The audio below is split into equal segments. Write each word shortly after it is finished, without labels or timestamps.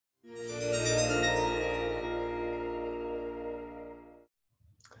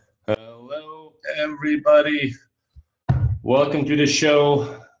everybody. Welcome to the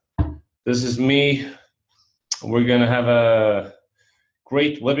show. This is me. We're going to have a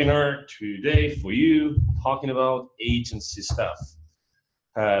great webinar today for you talking about agency stuff.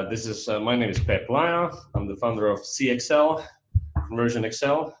 My name is Peep Laja. I'm the founder of CXL, Conversion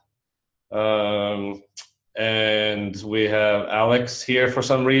Excel. And we have Alex here for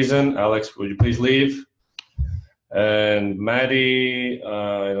some reason. Alex, would you please leave? And Maddie,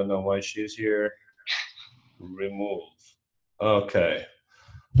 I don't know why she's here. Remove. Okay,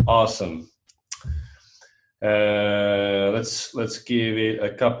 awesome. Let's give it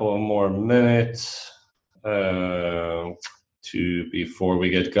a couple more minutes before we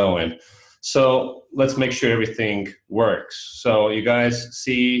get going. So let's make sure everything works. So you guys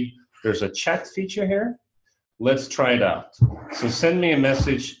see there's a chat feature here. Let's try it out. So send me a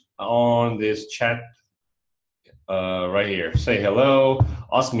message on this chat right here. Say hello,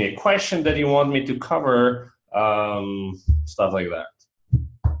 ask me a question that you want me to cover, stuff like that.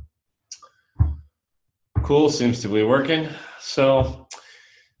 Cool, seems to be working. So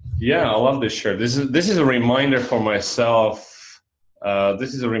yeah, I love this shirt. This is a reminder for myself.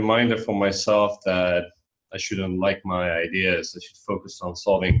 This is a reminder for myself that I shouldn't like my ideas. I should focus on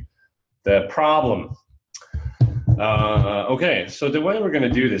solving the problem. Okay, so the way we're gonna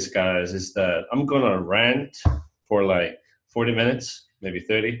do this, guys, is that I'm gonna rant for like 40 minutes, maybe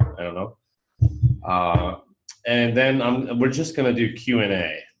 30, I don't know. And then we're just gonna do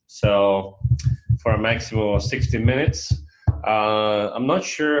Q&A. So for a maximum of 60 minutes. I'm not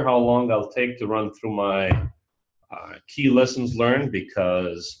sure how long I'll take to run through my key lessons learned,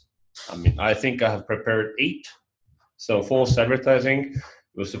 because I think I have prepared 8. So false advertising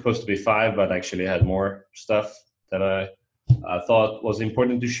was supposed to be 5, but actually I had more stuff that I thought was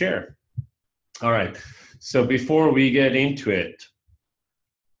important to share. All right, so before we get into it,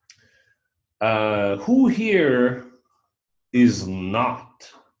 who here is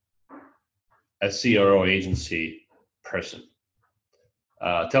not a CRO agency person?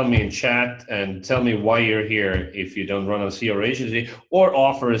 Tell me in chat and tell me why you're here if you don't run a CRO agency or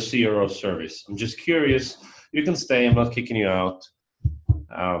offer a CRO service. I'm just curious. You can stay, I'm not kicking you out.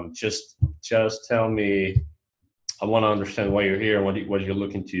 Just tell me. I want to understand why you're here and what you're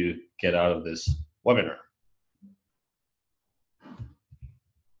looking to get out of this webinar.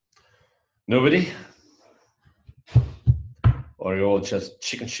 Nobody? Or you're all just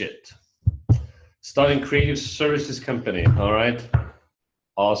chicken shit? Starting creative services company, all right.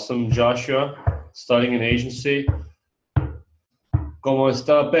 Awesome, Joshua. Starting an agency. ¿Cómo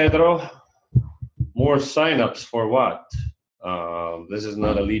está, Pedro? More signups for what? This is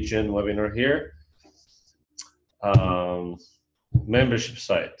not a lead gen webinar here. Membership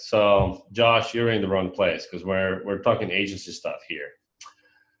site. So, Josh, you're in the wrong place because we're talking agency stuff here.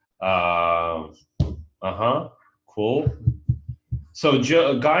 Cool. So,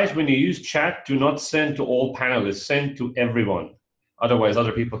 guys, when you use chat, do not send to all panelists. Send to everyone. Otherwise,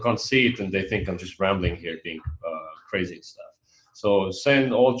 other people can't see it and they think I'm just rambling here, being crazy and stuff. So,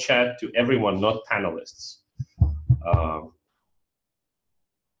 send all chat to everyone, not panelists.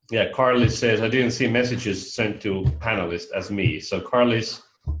 Yeah, Carly says, I didn't see messages sent to panelists as me. So, Carly's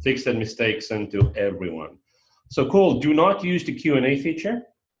fix that mistake, send to everyone. So, cool. Do not use the Q&A feature.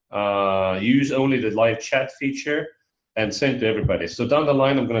 Use only the live chat feature. And send to everybody. So down the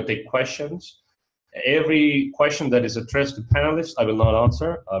line, I'm going to take questions. Every question that is addressed to panelists, I will not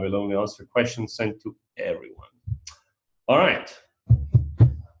answer. I will only answer questions sent to everyone. All right.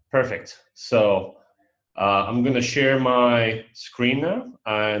 Perfect. So I'm going to share my screen now,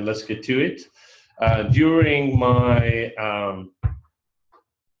 and let's get to it. During my,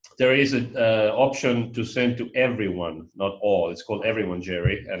 there is an option to send to everyone, not all. It's called everyone,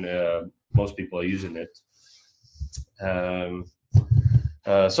 Jerry, and most people are using it. So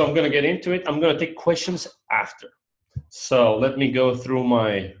I'm going to get into it. I'm going to take questions after. So let me go through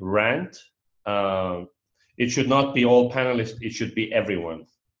my rant. It should not be all panelists. It should be everyone.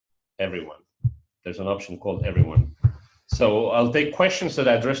 Everyone. There's an option called everyone. So I'll take questions that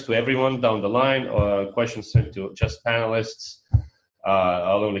I address to everyone down the line, or questions sent to just panelists.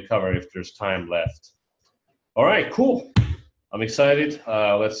 I'll only cover if there's time left. All right, cool. I'm excited.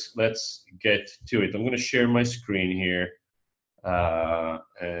 Let's get to it. I'm going to share my screen here,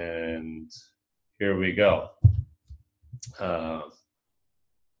 and here we go.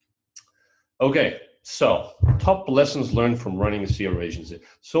 Okay, so top lessons learned from running a CRO agency.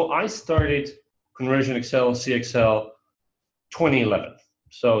 So I started Conversion Excel, CXL, 2011.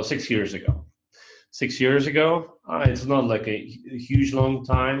 So 6 years ago. 6 years ago, it's not like a huge long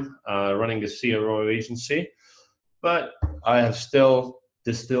time running a CRO agency. But I have still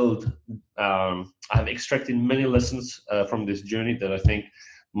distilled, I've extracted many lessons from this journey that I think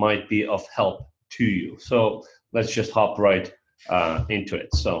might be of help to you. So let's just hop right into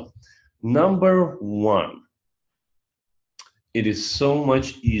it. So number one, it is so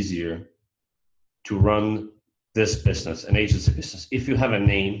much easier to run this business, an agency business, if you have a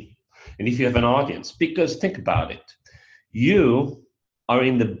name and if you have an audience. Because think about it, you are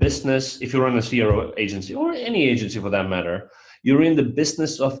in the business, if you run a CRO agency or any agency for that matter, you're in the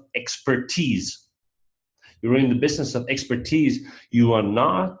business of expertise. You're in the business of expertise. You are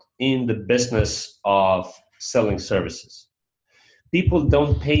not in the business of selling services. People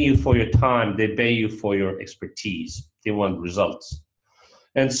don't pay you for your time, they pay you for your expertise. They want results.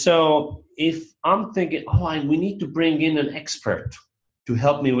 And so if I'm thinking, we need to bring in an expert to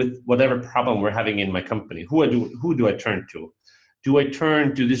help me with whatever problem we're having in my company, who do I turn to? Do I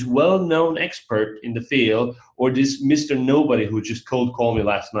turn to this well-known expert in the field or this Mr. Nobody who just cold called me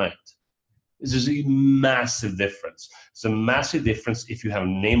last night? This is a massive difference. It's a massive difference if you have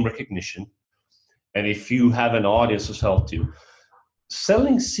name recognition and if you have an audience who's helped you.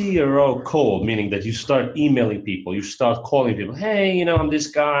 Selling CRO cold, meaning that you start emailing people, you start calling people, hey, I'm this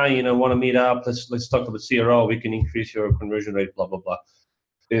guy, want to meet up, let's talk about CRO, we can increase your conversion rate, blah, blah, blah.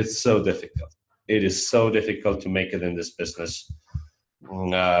 It's so difficult. It is so difficult to make it in this business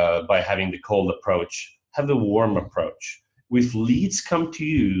by having the cold approach. Have the warm approach. If leads come to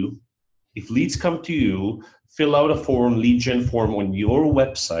you, fill out a form, lead gen form on your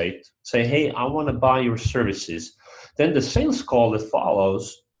website, say, hey, I want to buy your services. Then the sales call that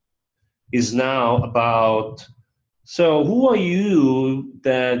follows is now about, so who are you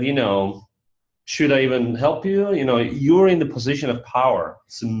that, should I even help you? You're in the position of power.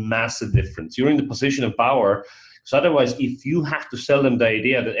 It's a massive difference. You're in the position of power. So otherwise, if you have to sell them the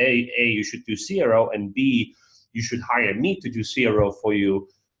idea that A, you should do CRO, and B, you should hire me to do CRO for you,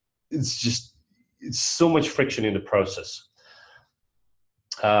 it's so much friction in the process.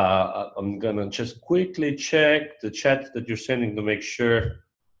 I'm gonna just quickly check the chat that you're sending to make sure.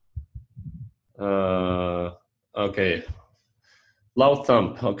 Okay. Loud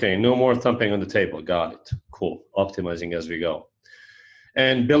thump. Okay, no more thumping on the table. Got it. Cool. Optimizing as we go.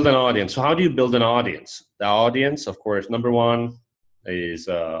 And build an audience. So how do you build an audience? The audience, of course, number one is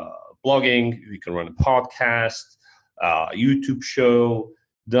blogging. You can run a podcast, YouTube show.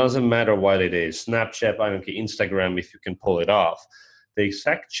 Doesn't matter what it is. Snapchat, I don't care, Instagram, if you can pull it off. The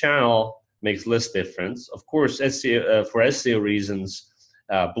exact channel makes less difference. Of course, for SEO reasons,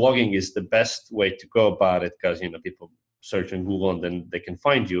 blogging is the best way to go about it because people search in Google and then they can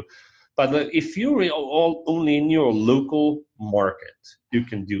find you. But if you're only in your local market, you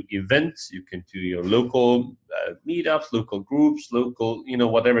can do events, you can do your local meetups, local groups, local,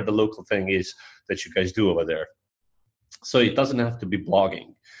 whatever the local thing is that you guys do over there. So it doesn't have to be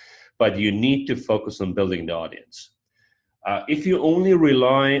blogging, but you need to focus on building the audience. If you only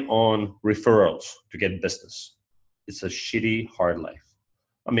rely on referrals to get business, it's a shitty, hard life.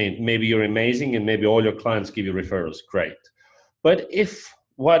 I mean, maybe you're amazing and maybe all your clients give you referrals, great. But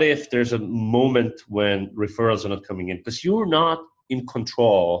what if there's a moment when referrals are not coming in? Because you're not in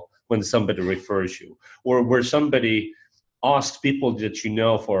control when somebody refers you, or where somebody asks people that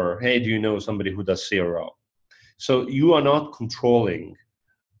for, hey, do you know somebody who does CRO? So you are not controlling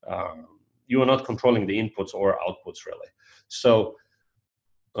the inputs or outputs, really. So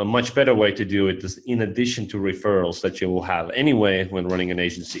a much better way to do it is, in addition to referrals that you will have anyway when running an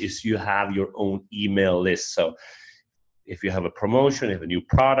agency, is you have your own email list. So if you have a promotion, you have a new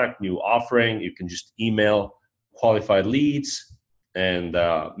product, new offering, you can just email qualified leads and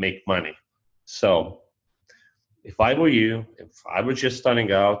make money. So if I were you, if I were just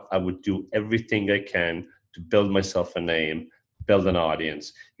starting out, I would do everything I can to build myself a name, build an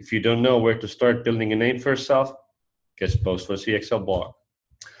audience. If you don't know where to start building a name for yourself, just post for CXL blog.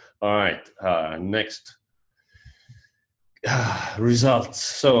 All right, next. Results.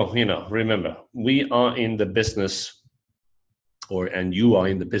 So, remember, we are in the business, and you are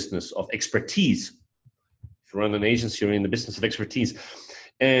in the business of expertise. If you run an agency, you're in the business of expertise.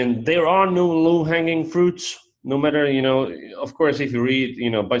 And there are no low-hanging fruits, no matter, of course, if you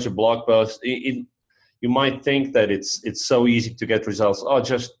read, a bunch of blog posts, you might think that it's so easy to get results. Oh,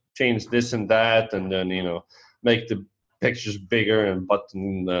 just change this and that, and then, make the pictures bigger and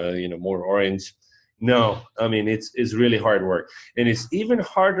button, more orange. No, I mean, it's really hard work. And it's even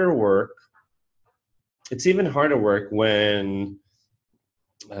harder work when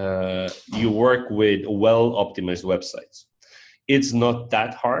you work with well-optimized websites. It's not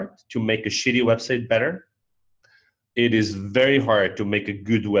that hard to make a shitty website better. It is very hard to make a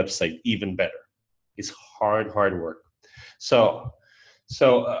good website even better. It's hard work. So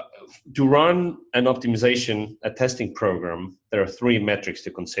So to run an optimization, a testing program, there are 3 metrics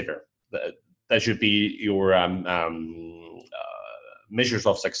to consider. That should be your measures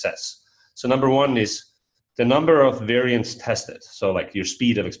of success. So number 1 is the number of variants tested. So like your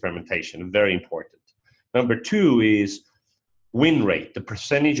speed of experimentation, very important. Number 2 is win rate, the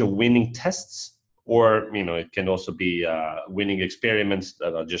percentage of winning tests, or it can also be winning experiments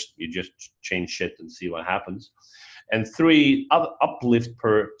that are you just change shit and see what happens. And 3, uplift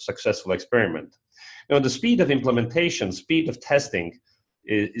per successful experiment. The speed of implementation, speed of testing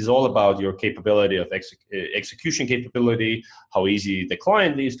is all about your capability of execution capability, how easy the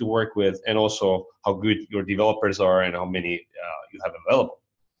client is to work with, and also how good your developers are and how many you have available.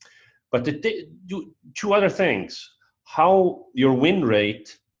 But the 2 other things, how your win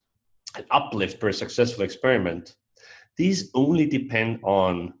rate and uplift per successful experiment, these only depend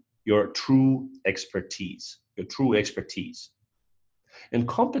on your true expertise. And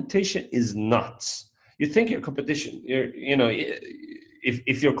competition is nuts. You think your competition,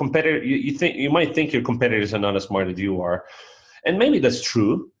 if your competitor, you might think your competitors are not as smart as you are, and maybe that's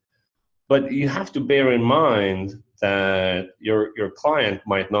true, but you have to bear in mind that your client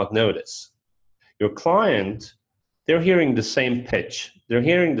might not notice. Your client, they're hearing the same pitch. They're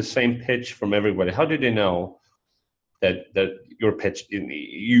hearing the same pitch from everybody. How do they know that your pitch,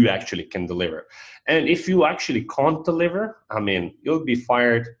 you actually can deliver? And if you actually can't deliver, you'll be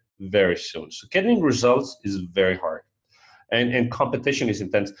fired very soon. So getting results is very hard, and competition is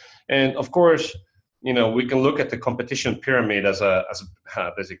intense. And of course, we can look at the competition pyramid as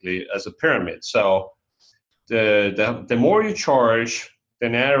basically as a pyramid. So the more you charge, the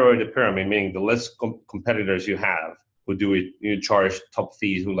narrower the pyramid, meaning the less competitors you have who do it. You charge top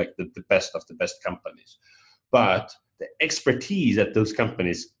fees, who like the best of the best companies. But the expertise at those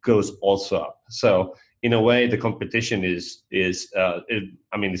companies goes also up. So in a way, the competition is it's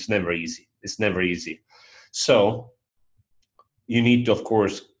never easy. It's never easy. So you need to, of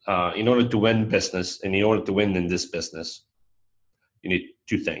course, in order to win business and in order to win in this business, you need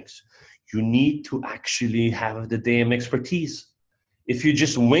 2 things. You need to actually have the damn expertise. If you're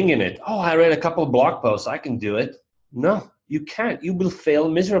just winging it, I read a couple of blog posts, I can do it. No, you can't. You will fail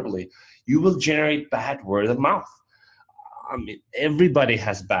miserably. You will generate bad word of mouth. Everybody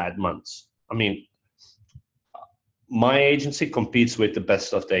has bad months. My agency competes with the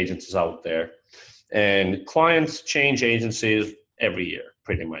best of the agencies out there, and clients change agencies every year,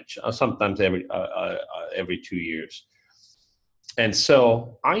 pretty much. Sometimes every 2 years. And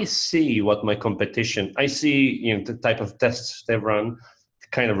so I see what my competition, I see the type of tests they've run, the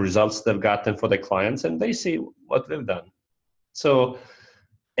kind of results they've gotten for the clients, and they see what they've done. So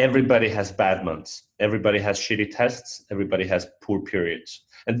everybody has bad months. Everybody has shitty tests. Everybody has poor periods.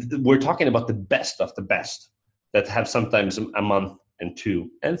 And we're talking about the best of the best that have sometimes a month and 2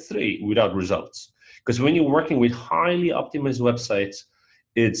 and 3 without results. Because when you're working with highly optimized websites,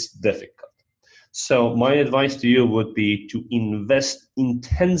 it's difficult. So my advice to you would be to invest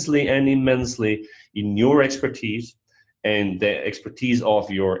intensely and immensely in your expertise and the expertise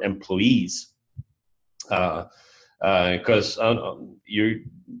of your employees. Because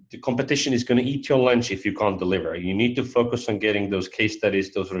the competition is going to eat your lunch if you can't deliver. You need to focus on getting those case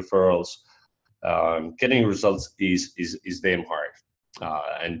studies, those referrals. Getting results is damn hard,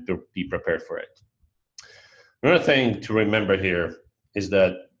 and be prepared for it. Another thing to remember here is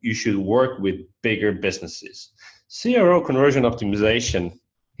that you should work with bigger businesses. CRO conversion optimization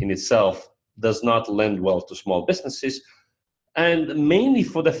in itself does not lend well to small businesses, and mainly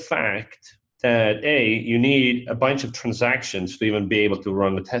for the fact that you need a bunch of transactions to even be able to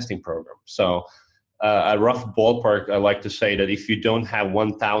run the testing program. So a rough ballpark, I like to say that if you don't have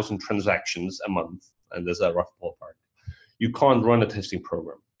 1,000 transactions a month, and there's a rough ballpark, you can't run a testing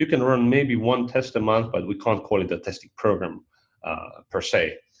program. You can run maybe 1 test a month, but we can't call it a testing program per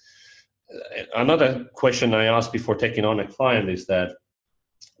se. Another question I ask before taking on a client is that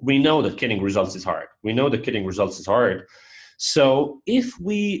we know that getting results is hard. So if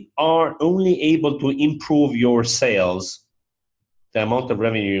we are only able to improve your sales, the amount of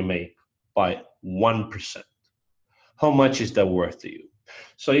revenue you make, by 1%, how much is that worth to you?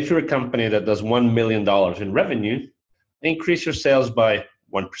 So if you're a company that does $1 million in revenue, increase your sales by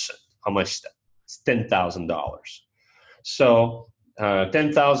 1%. How much is that? It's $10,000. So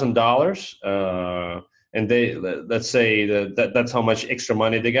 $10,000, and let's say that's how much extra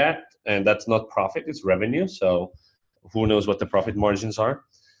money they got, and that's not profit, it's revenue. So who knows what the profit margins are?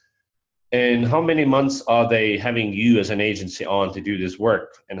 And how many months are they having you as an agency on to do this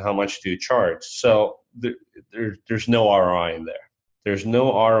work, and how much do you charge? So there's no ROI in there. There's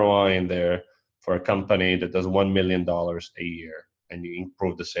no ROI in there for a company that does $1 million a year and you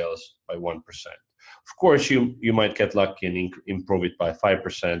improve the sales by 1%. Of course, you might get lucky and improve it by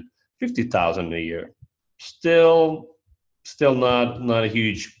 5%, 50,000 a year. Still not a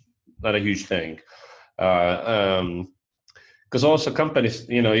huge thing. Because also companies,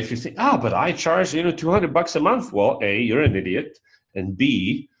 if you think, but I charge $200 a month. Well, A, you're an idiot, and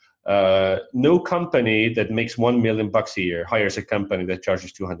B, no company that makes $1 million a year hires a company that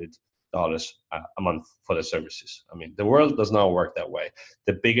charges $200 a month for the services. I mean, the world does not work that way.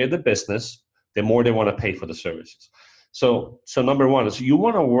 The bigger the business, the more they want to pay for the services. So number one is you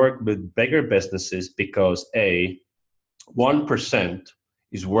want to work with bigger businesses because 1%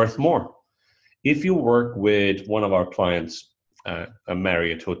 is worth more. If you work with one of our clients,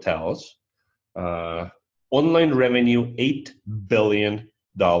 Marriott Hotels, online revenue $8 billion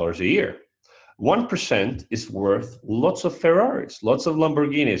a year. 1% is worth lots of Ferraris, lots of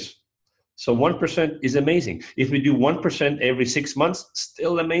Lamborghinis. So 1% is amazing. If we do 1% every 6 months,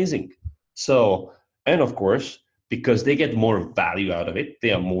 still amazing. So, and of course, because they get more value out of it,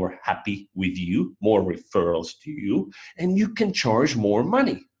 they are more happy with you, more referrals to you, and you can charge more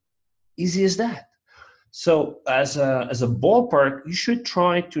money. Easy as that. So as a ballpark, you should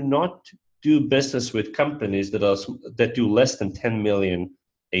try to not do business with companies that do less than 10 million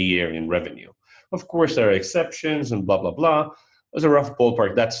a year in revenue. Of course, there are exceptions and blah, blah, blah. As a rough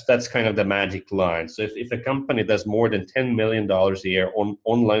ballpark, that's kind of the magic line. So if a company does more than $10 million a year on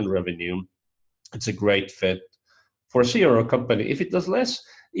online revenue, it's a great fit. For a CRO company, if it does less,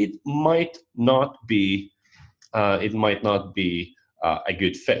 it might not be a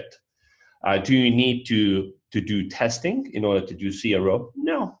good fit. Do you need to do testing in order to do CRO?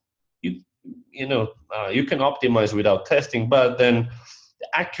 No. You can optimize without testing, but then the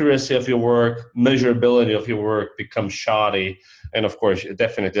accuracy of your work, measurability of your work becomes shoddy. And of course,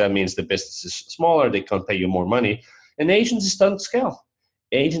 definitely that means the business is smaller, they can't pay you more money. And agencies don't scale.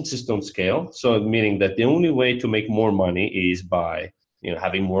 So meaning that the only way to make more money is by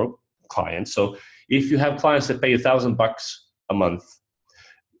having more clients. So if you have clients that pay $1,000 a month,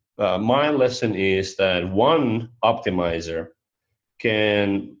 my lesson is that one optimizer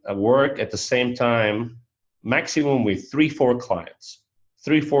can work at the same time, maximum with 3-4 clients.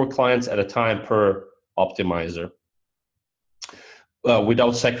 3-4 clients at a time per optimizer,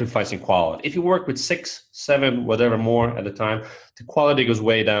 without sacrificing quality. If you work with 6, 7, whatever more at a time, the quality goes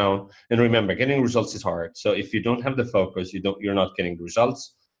way down. And remember, getting results is hard. So if you don't have the focus, you're not getting the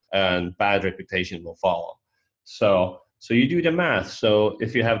results, and bad reputation will follow. So you do the math. So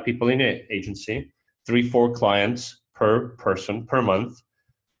if you have people in an agency, 3-4 clients per person per month,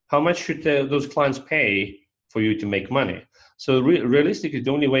 how much should those clients pay for you to make money? So realistically,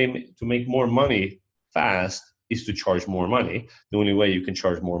 the only way to make more money fast is to charge more money. The only way you can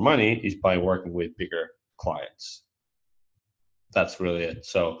charge more money is by working with bigger clients. That's really it.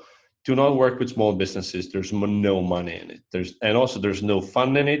 So do not work with small businesses. There's no money in it. There's no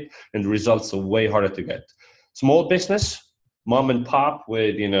fun in it, and the results are way harder to get. Small business, mom and pop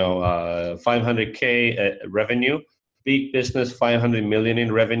with 500K revenue, big business 500 million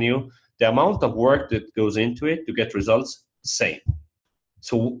in revenue. The amount of work that goes into it to get results, same.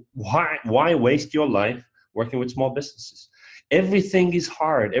 So why waste your life working with small businesses? Everything is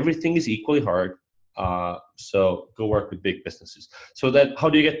hard. Everything is equally hard. So go work with big businesses. So how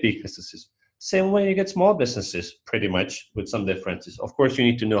do you get big businesses? Same way you get small businesses, pretty much, with some differences. Of course, you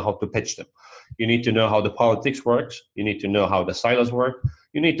need to know how to pitch them. You need to know how the politics works. You need to know how the silos work.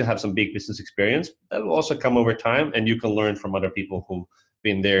 You need to have some big business experience. That will also come over time, and you can learn from other people who've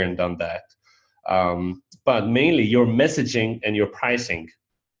been there and done that. But mainly, your messaging and your pricing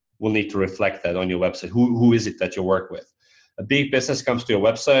will need to reflect that on your website. Who is it that you work with? A big business comes to your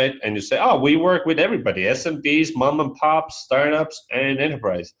website, and you say, we work with everybody, SMBs, mom and pops, startups, and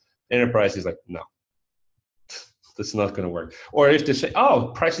enterprise. Enterprise is like, no, that's not going to work. Or if they say,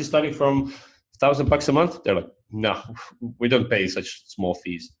 price is starting from $1,000 a month, they're like, no, we don't pay such small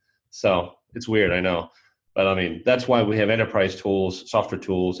fees. So it's weird, I know. But I mean, that's why we have enterprise tools, software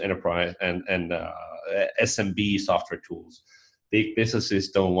tools, enterprise and SMB software tools. Big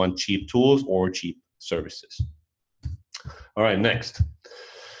businesses don't want cheap tools or cheap services. All right, next.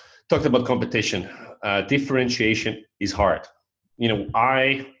 Talked about competition. Differentiation is hard.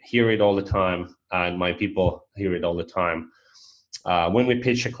 I hear it all the time, and my people hear it all the time. When we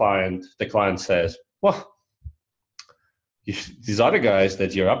pitch a client, the client says, well, these other guys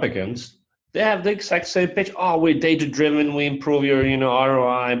that you're up against, they have the exact same pitch. We're data-driven, we improve your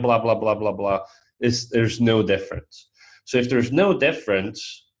ROI, blah, blah, blah, blah, blah. There's no difference. So if there's no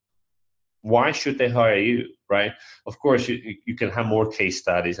difference, why should they hire you, right? Of course, you can have more case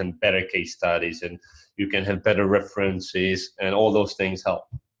studies and better case studies, and you can have better references, and all those things help.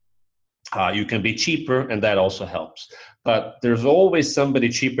 You can be cheaper, and that also helps. But there's always somebody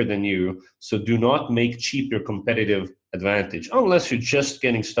cheaper than you, so do not make cheap your competitive advantage. Unless you're just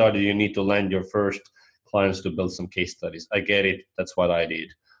getting started, you need to land your first clients to build some case studies. I get it. That's what I did.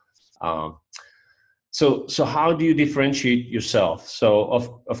 So how do you differentiate yourself? So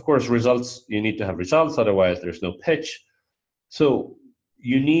of course, results, you need to have results, otherwise there's no pitch. So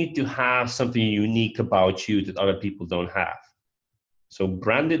you need to have something unique about you that other people don't have. So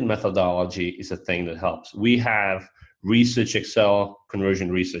branded methodology is a thing that helps. We have Research Excel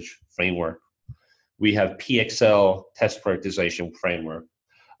conversion research framework. We have PXL test prioritization framework.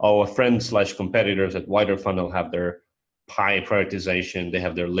 Our friends/competitors at Wider Funnel have their pie prioritization. They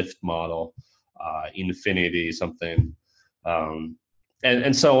have their lift model, Infinity something,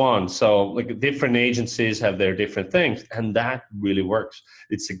 and so on. So like different agencies have their different things, and that really works.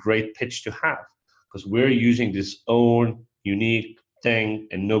 It's a great pitch to have because we're using this own unique thing,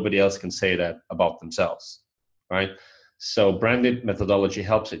 and nobody else can say that about themselves, right? So branded methodology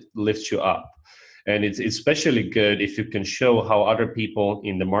helps, it lifts you up. And it's especially good if you can show how other people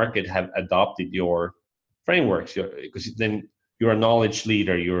in the market have adopted your frameworks, because then you're a knowledge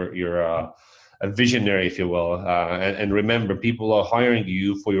leader, you're a visionary, if you will. And remember, people are hiring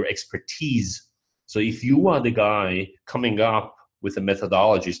you for your expertise. So if you are the guy coming up with the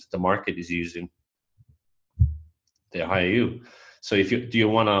methodologies that the market is using, they hire you. So do you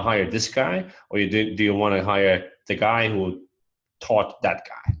want to hire this guy, or do you want to hire the guy who taught that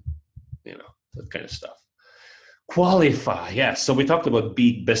guy? You know, that kind of stuff. Qualify, yes. So we talked about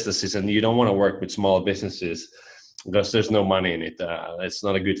big businesses, and you don't want to work with small businesses because there's no money in it. It's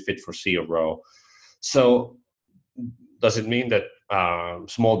not a good fit for CRO. So does it mean that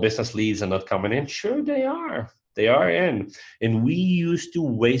small business leads are not coming in? Sure, they are. They are in. And we used to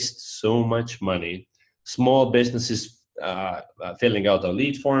waste so much money. Small businesses filling out our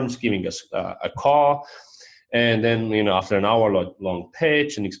lead forms, giving us a call, and then after an hour-long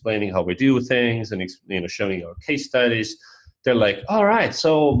pitch and explaining how we do things and showing our case studies, they're like, "All right,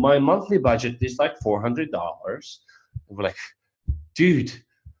 so my monthly budget is like $400." And we're like, "Dude,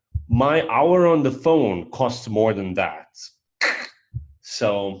 my hour on the phone costs more than that."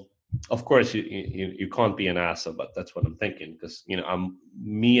 So of course you can't be an asshole, but that's what I'm thinking, because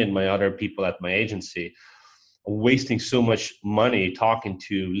me and my other people at my agency wasting so much money talking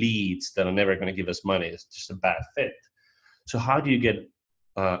to leads that are never going to give us money. It's just a bad fit. So how do you get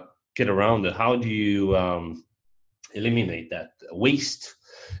around it? How do you eliminate that waste?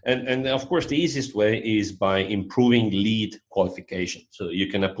 And of course, the easiest way is by improving lead qualification. So you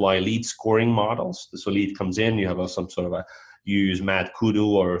can apply lead scoring models. So lead comes in, you have some sort of you use Mad Kudu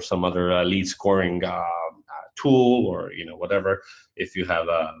or some other lead scoring tool, or whatever. If you have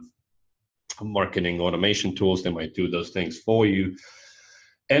marketing automation tools, they might do those things for you.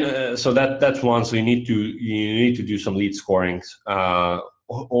 And so that's one. So you need to do some lead scorings,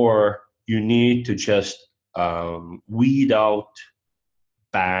 or you need to just weed out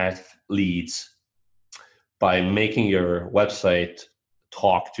bad leads by making your website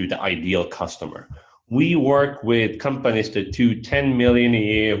talk to the ideal customer. We work with companies that do 10 million a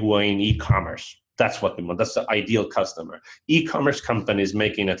year who are in e-commerce. That's what we want. That's the ideal customer. E-commerce companies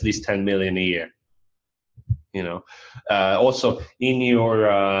making at least 10 million a year. Also in your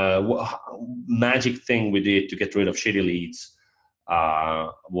magic thing we did to get rid of shitty leads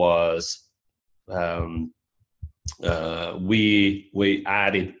was we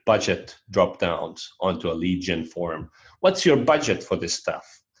added budget drop downs onto a lead gen form. What's your budget for this stuff?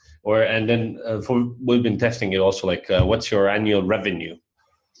 And then we've been testing it also, like what's your annual revenue?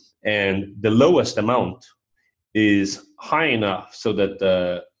 And the lowest amount is high enough so that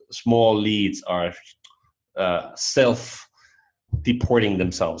the small leads are self-deporting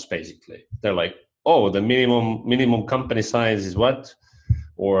themselves, basically. They're like, oh, the minimum company size is what?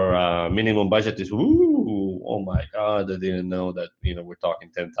 Or minimum budget is, ooh, oh my God, I didn't know that, we're talking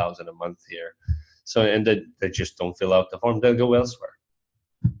 10,000 a month here. So, and they just don't fill out the form, they'll go elsewhere.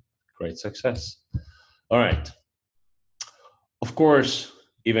 Great success. All right. Of course,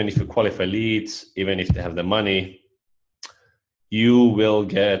 even if you qualify leads, even if they have the money, you will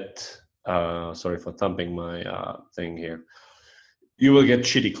get, sorry for thumping my thing here, you will get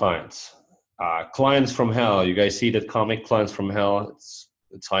shitty clients. Clients from Hell, you guys see that comic, Clients from Hell?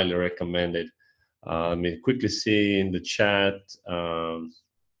 It's highly recommended. Let me quickly see in the chat.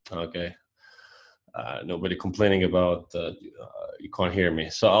 Okay. Nobody complaining about you can't hear me.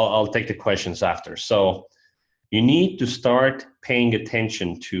 So I'll take the questions after. So You need to start paying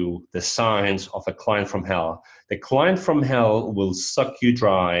attention to the signs of a client from hell. The client from hell will suck you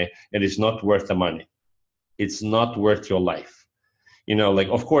dry and it's not worth the money. It's not worth your life. You know, like,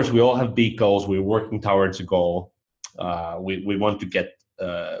 of course, we all have big goals. We're working towards a goal. We want to get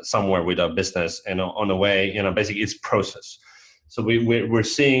somewhere with our business, and on the way, you know, basically it's process. So we're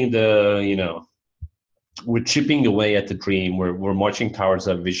seeing the, you know, we're chipping away at the dream. We're marching towards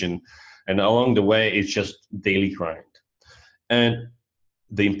that vision. And along the way, it's just daily grind. And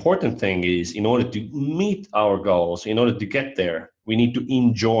the important thing is, in order to meet our goals, in order to get there, we need to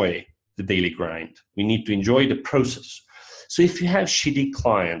enjoy the daily grind. We need to enjoy the process. So if you have shitty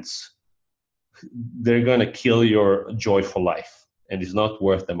clients, they're going to kill your joy for life. And it's not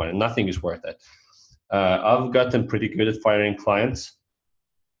worth the money. Nothing is worth it. I've gotten pretty good at firing clients.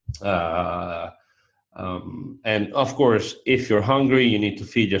 And of course, if you're hungry, you need to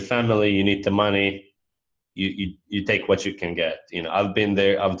feed your family, you need the money, you take what you can get. You know, I've been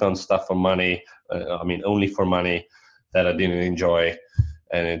there, I've done stuff for money, only for money, that I didn't enjoy,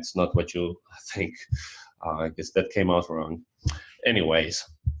 and it's not what you think. I guess that came out wrong. Anyways,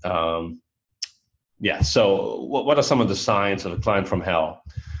 yeah, so what are some of the signs of a client from hell?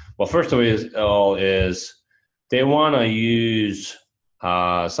 Well, first of all is they want to use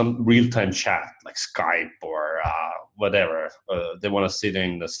some real-time chat like Skype or whatever. They want to sit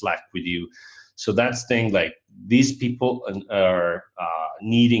in the Slack with you. So that's thing, like, these people are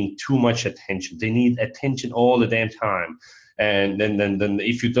needing too much attention. They need attention all the damn time. And then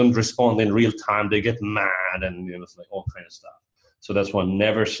if you don't respond in real time, they get mad, and you know, it's like all kind of stuff. So that's why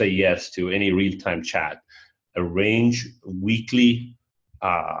never say yes to any real-time chat. Arrange weekly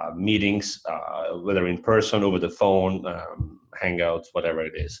meetings, whether in person, over the phone, Hangouts, whatever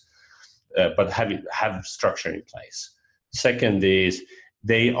it is, but have structure in place. Second is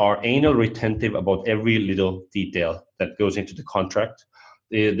they are anal retentive about every little detail that goes into the contract.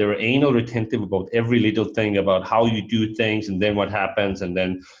 They're anal retentive about every little thing about how you do things, and then what happens, and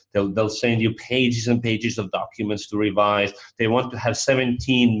then they'll send you pages and pages of documents to revise. They want to have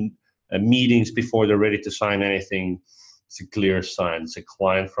 17 meetings before they're ready to sign anything. It's a clear sign. It's a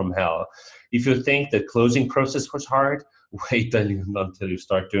client from hell. If you think the closing process was hard, wait until you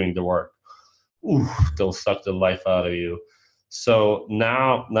start doing the work. Ooh, they'll suck the life out of you. So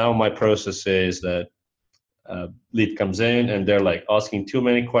now my process is that lead comes in and they're like asking too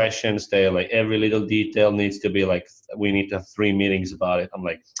many questions. They're like, every little detail needs to be like, we need to have 3 meetings about it. I'm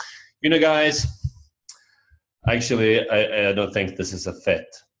like, you know, guys, actually, I don't think this is a fit.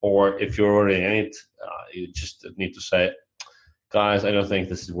 Or if you're already in it, you just need to say, guys, I don't think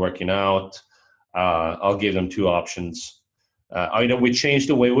this is working out. I'll give them 2 options. Either we change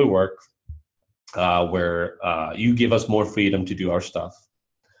the way we work, where you give us more freedom to do our stuff,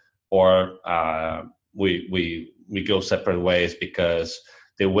 or we go separate ways, because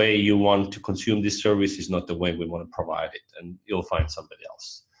the way you want to consume this service is not the way we want to provide it, and you'll find somebody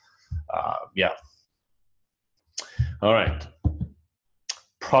else. Yeah. All right.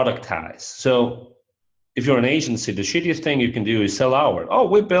 Productize. So if you're an agency, the shittiest thing you can do is sell hours. Oh,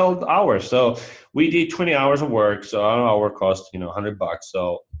 we build hours. So we did 20 hours of work. So our hour cost, $100.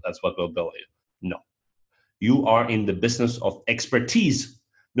 So that's what we'll bill you. No, you are in the business of expertise.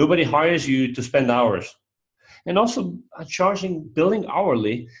 Nobody hires you to spend hours. And also billing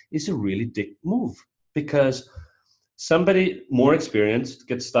hourly is a really dick move, because somebody more experienced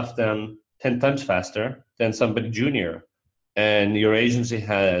gets stuff done 10 times faster than somebody junior. And your agency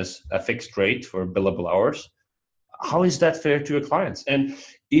has a fixed rate for billable hours. How is that fair to your clients? And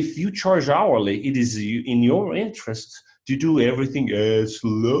if you charge hourly, it is in your interest to do everything as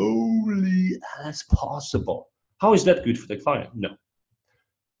slowly as possible. How is that good for the client? No.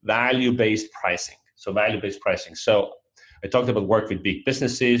 Value-based pricing. So value-based pricing. So I talked about work with big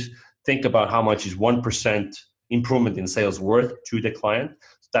businesses. Think about how much is 1% improvement in sales worth to the client.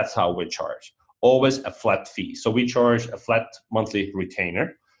 That's how we charge. Always a flat fee. So we charge a flat monthly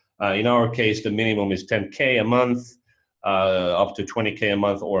retainer. In our case, the minimum is $10K a month, up to $20K a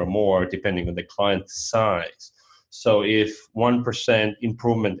month or more, depending on the client size. So if 1%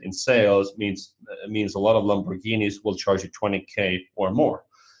 improvement in sales means a lot of Lamborghinis will charge you $20K or more.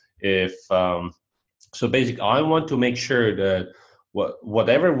 So basically, I want to make sure that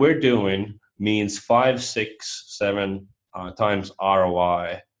whatever we're doing means 5, 6, 7 times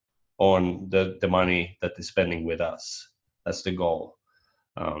ROI on the money that they're spending with us. That's the goal.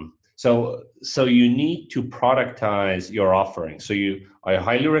 So you need to productize your offering. So I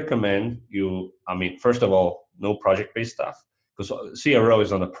highly recommend you. First of all, no project-based stuff, because CRO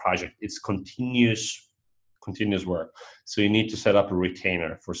is on a project. It's continuous work. So you need to set up a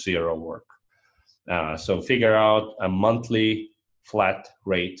retainer for CRO work. So figure out a monthly flat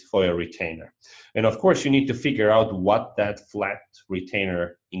rate for your retainer. And of course, you need to figure out what that flat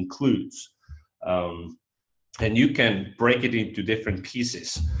retainer includes. And you can break it into different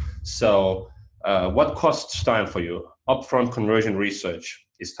pieces. So what costs time for you? Upfront conversion research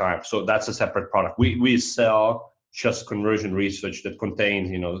is time. So that's a separate product. We sell just conversion research that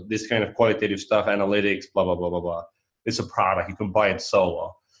contains, this kind of qualitative stuff, analytics, blah, blah, blah, blah, blah. It's a product. You can buy it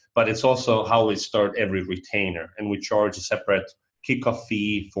solo. But it's also how we start every retainer. And we charge a separate kickoff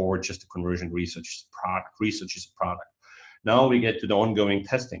fee for just the conversion research product. Research is a product. Now we get to the ongoing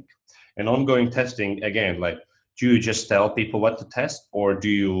testing. And ongoing testing, again, like, do you just tell people what to test, or do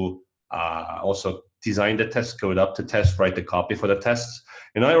you also design the test code up to test, write the copy for the tests?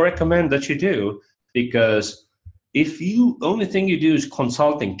 And I recommend that you do, because if you only thing you do is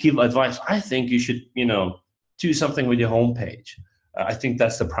consulting, give advice, I think you should, do something with your homepage. I think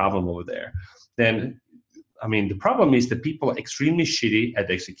that's the problem over there. Then, the problem is that people are extremely shitty at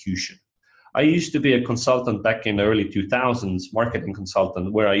execution. I used to be a consultant back in the early 2000s, marketing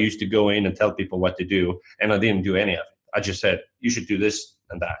consultant, where I used to go in and tell people what to do, and I didn't do any of it. I just said, you should do this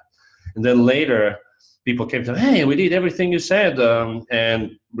and that. And then later, people came to me, hey, we did everything you said,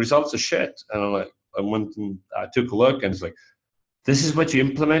 and results are shit. And I'm like, I went and I took a look, and it's like, this is what you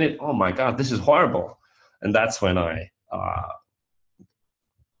implemented? Oh my God, this is horrible. And that's when I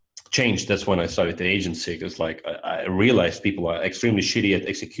changed. That's when I started the agency, because I realized people are extremely shitty at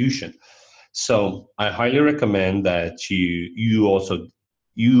execution. So I highly recommend that you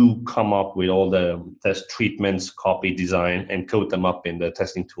come up with all the test treatments, copy, design, and code them up in the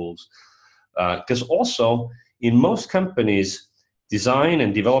testing tools. Because also in most companies, design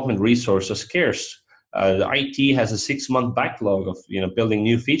and development resources are scarce. The IT has a 6-month backlog of building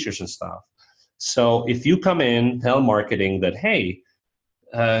new features and stuff. So if you come in, tell marketing that, hey,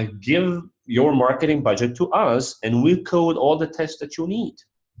 give your marketing budget to us, and we'll code all the tests that you need.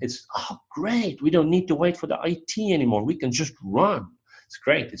 It's, oh, great. We don't need to wait for the IT anymore. We can just run. It's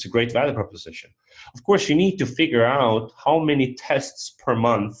great. It's a great value proposition. Of course, you need to figure out how many tests per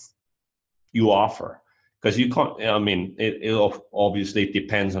month you offer, because you can't, it obviously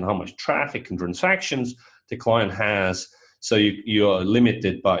depends on how much traffic and transactions the client has. So you're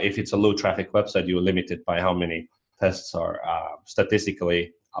limited by, if it's a low traffic website, you're limited by how many tests are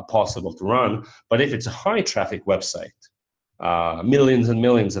statistically possible to run. But if it's a high traffic website, millions and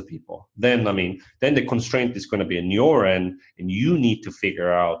millions of people, then the constraint is going to be on your end, and you need to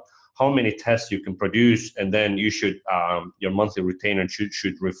figure out how many tests you can produce, and then you should your monthly retainer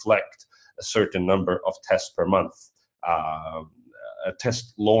should reflect a certain number of tests per month, a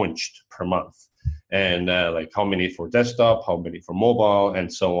test launched per month, and like how many for desktop, how many for mobile,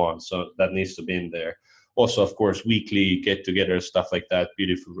 and so on. So that needs to be in there. Also, of course, weekly get-together, stuff like that,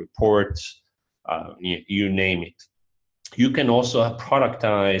 beautiful reports, you name it. You can also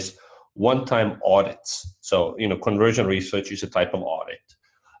productize one-time audits. So, conversion research is a type of audit.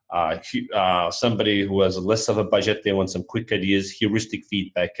 Somebody who has less of a budget, they want some quick ideas, heuristic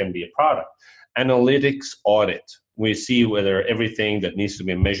feedback can be a product. Analytics audit, we see whether everything that needs to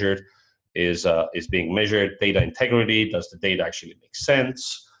be measured is being measured. Data integrity, does the data actually make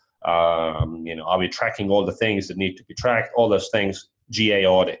sense? Are we tracking all the things that need to be tracked? All those things, GA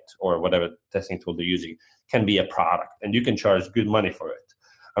audit or whatever testing tool they're using, can be a product, and you can charge good money for it.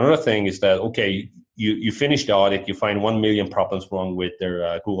 Another thing is that, okay, you finish the audit, you find 1 million problems wrong with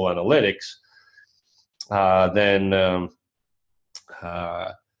their Google Analytics, then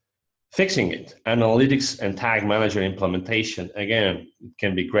fixing it. Analytics and tag manager implementation, again,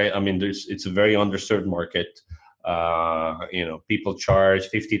 can be great. It's a very underserved market. People charge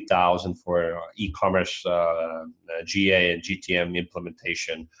 $50,000 for e-commerce GA and GTM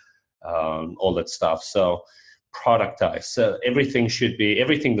implementation, all that stuff. So productize. So everything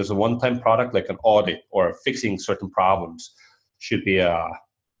there's a one-time product, like an audit or fixing certain problems, should be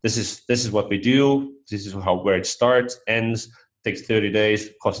this is what we do, this is where it starts, ends, takes 30 days,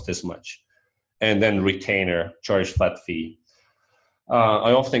 costs this much. And then retainer, charge flat fee.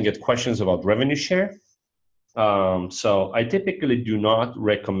 I often get questions about revenue share. So I typically do not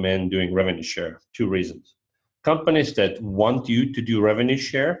recommend doing revenue share. 2 reasons. Companies that want you to do revenue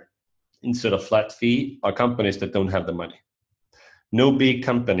share instead of flat fee are companies that don't have the money. No big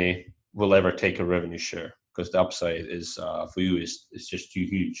company will ever take a revenue share, because the upside is for you is just too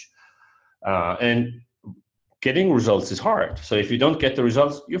huge. And getting results is hard. So if you don't get the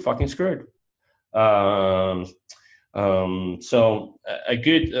results, you're fucking screwed. So a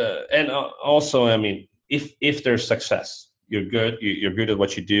good and also, if there's success, you're good at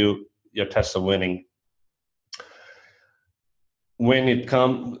what you do, your tests are winning. when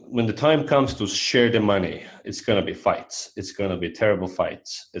the time comes to share the money, it's going to be fights. It's going to be terrible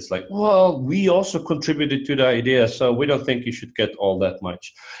fights. It's like, well, we also contributed to the idea, so we don't think you should get all that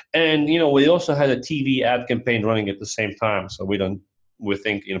much. And we also had a TV ad campaign running at the same time, so we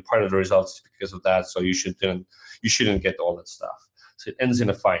think part of the results is because of that, so you shouldn't get all that stuff. So it ends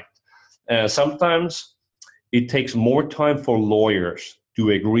in a fight. Sometimes it takes more time for lawyers to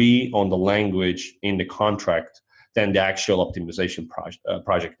agree on the language in the contract than the actual optimization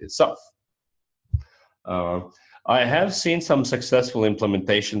project itself. I have seen some successful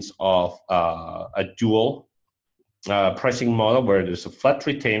implementations of a dual pricing model where there's a flat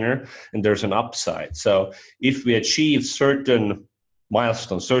retainer and there's an upside. So if we achieve certain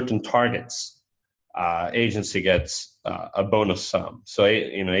milestones, certain targets, agency gets a bonus sum. So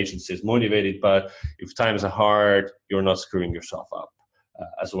agency is motivated, but if times are hard, you're not screwing yourself up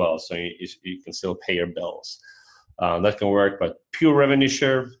as well. So you can still pay your bills. That can work, but pure revenue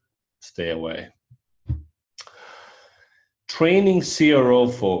share, stay away. Training CRO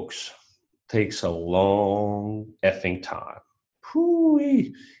folks takes a long effing time.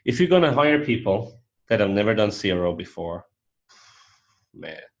 Hoo-wee. If you're going to hire people that have never done CRO before,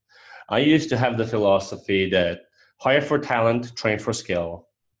 man, I used to have the philosophy that hire for talent, train for skill,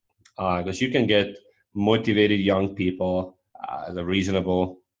 because you can get motivated young people at a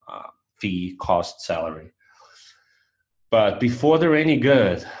reasonable fee, cost, salary. But before they're any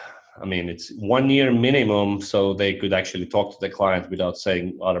good, I mean, it's 1 year minimum, so they could actually talk to the client without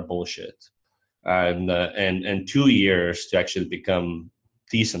saying utter bullshit, and 2 years to actually become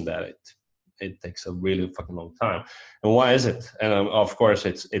decent at it. It takes a really fucking long time. And why is it? And of course,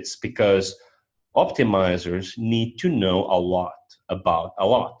 it's because optimizers need to know a lot about a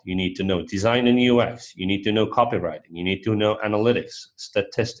lot. You need to know design and UX. You need to know copywriting. You need to know analytics,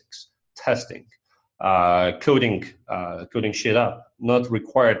 statistics, testing. Coding shit up. Not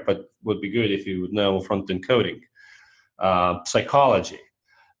required, but would be good if you would know front-end coding. Psychology.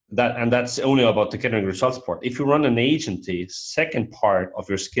 That's only about the getting results part. If you run an agency, second part of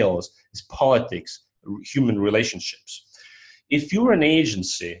your skills is politics, human relationships. If you're an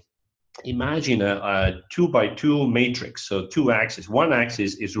agency, imagine a 2x2 matrix, so 2 axes. One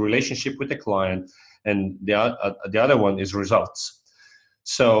axis is relationship with the client, and the other one is results.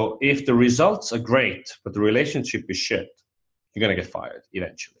 So if the results are great, but the relationship is shit, you're going to get fired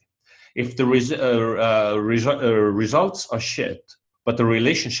eventually. If the results are shit, but the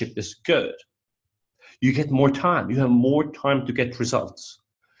relationship is good, you get more time. You have more time to get results.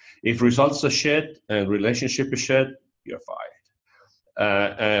 If results are shit and relationship is shit, you're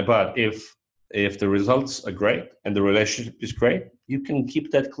fired. But if the results are great and the relationship is great, you can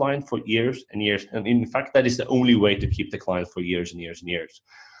keep that client for years and years. And in fact, that is the only way to keep the client for years and years and years.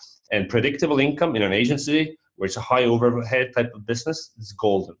 And predictable income in an agency where it's a high overhead type of business is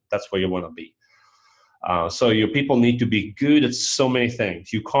golden. That's where you want to be. So your people need to be good at so many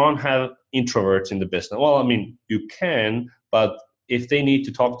things. You can't have introverts in the business. Well, I mean, you can, but if they need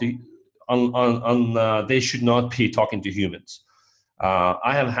to talk to, they should not be talking to humans.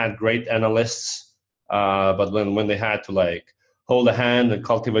 I have had great analysts, but when they had to like hold a hand and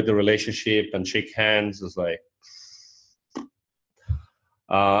cultivate the relationship and shake hands, it's like,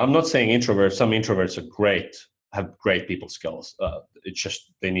 I'm not saying introverts. Some introverts are great, have great people skills. It's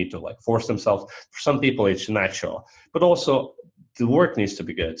just they need to like force themselves. For some people, it's natural, but also the work needs to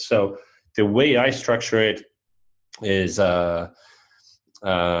be good. So the way I structure it is I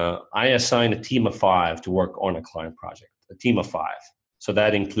assign a team of 5 to work on a client project, a team of 5. So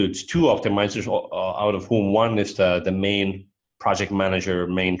that includes 2 optimizers, out of whom one is the main project manager,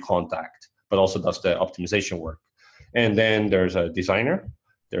 main contact, but also does the optimization work. And then there's a designer,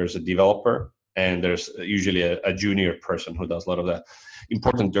 there's a developer, and there's usually a junior person who does a lot of the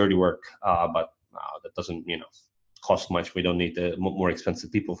important dirty work, but that doesn't cost much. We don't need the more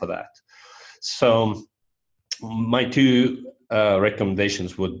expensive people for that. So my 2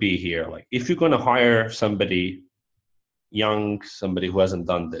 recommendations would be here, like if you're going to hire somebody young, somebody who hasn't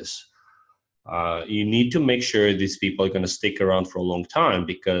done this, you need to make sure these people are going to stick around for a long time,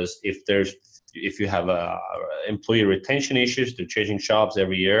 because if you have employee retention issues, they're changing jobs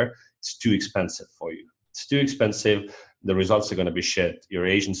every year, it's too expensive for you. It's too expensive. The results are going to be shit. Your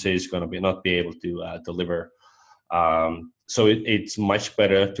agency is going to not be able to deliver. So it's much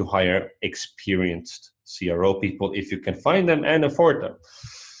better to hire experienced CRO people if you can find them and afford them.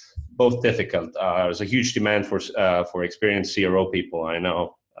 Both difficult. There's a huge demand for experienced CRO people. I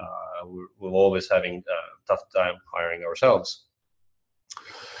know we're always having a tough time hiring ourselves,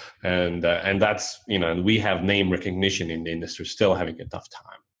 and that's and we have name recognition in the industry, still having a tough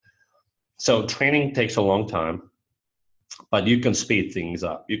time. So training takes a long time. but you can speed things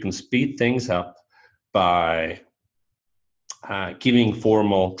up. You can speed things up by giving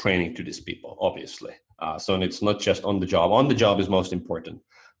formal training to these people, obviously. So it's not just on the job. On the job is most important,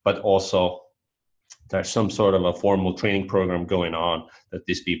 but also there's some sort of a formal training program going on that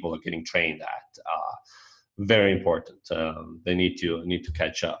these people are getting trained at. Very important. They need to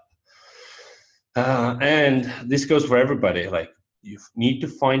catch up. And this goes for everybody. Like, you need to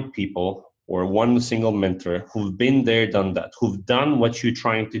find people or one single mentor who've been there, done that, who've done what you're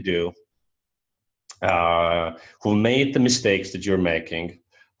trying to do, who made the mistakes that you're making,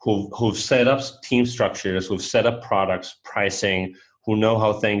 who've set up team structures, who've set up products, pricing, who know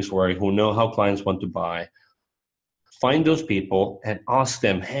how things work, who know how clients want to buy. Find those people and ask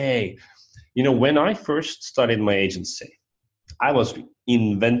them, hey, when I first started my agency, I was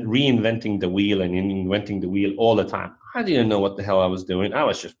reinventing the wheel and inventing the wheel all the time. I didn't know what the hell I was doing. I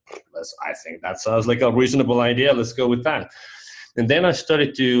was just, I think that sounds like a reasonable idea. Let's go with that. And then I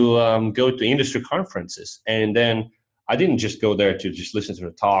started to go to industry conferences. And then I didn't just go there to just listen to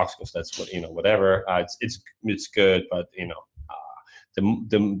the talks, because that's what, whatever. It's good, but,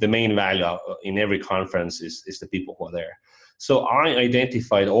 the main value in every conference is the people who are there. So I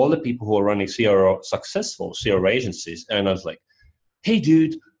identified all the people who are running successful CRO agencies, and I was like, hey,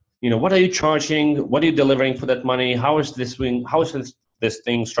 dude, what are you charging? What are you delivering for that money? How is this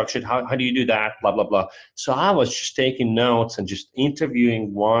thing structured? How do you do that? Blah, blah, blah. So I was just taking notes and just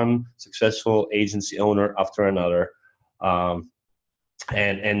interviewing one successful agency owner after another, and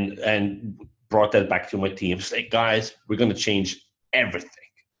brought that back to my team. Say, guys, we're going to change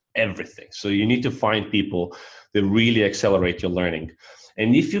everything. So you need to find people that really accelerate your learning.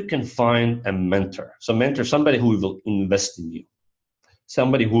 And if you can find a mentor, somebody who will invest in you,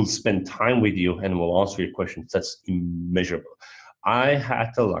 somebody who will spend time with you and will answer your questions, that's immeasurable. I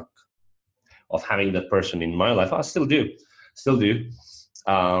had the luck of having that person in my life. I still do.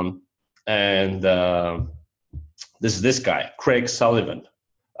 This is this guy, Craig Sullivan,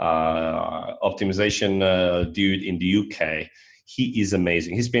 optimization dude in the UK. He is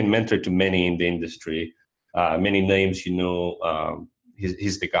amazing. He's been mentor to many in the industry, many names,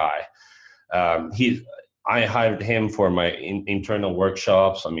 he's the guy. I hired him for my internal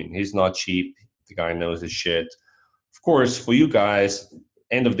workshops. I mean, he's not cheap. The guy knows his shit. Of course, for you guys,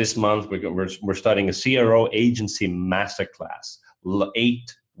 end of this month, we're starting a CRO agency masterclass,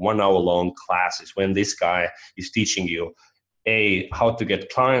 8 one-hour-long classes when this guy is teaching you, A, how to get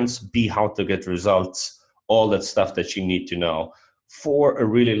clients, B, how to get results, all that stuff that you need to know for a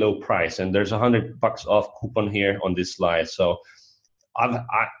really low price. And there's $100 off coupon here on this slide. So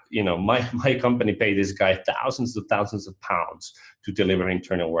my company paid this guy thousands of pounds to deliver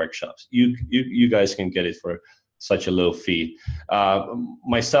internal workshops. You guys can get it for such a low fee.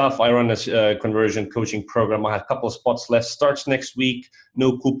 Myself, I run a conversion coaching program. I have a couple of spots left. Starts next week.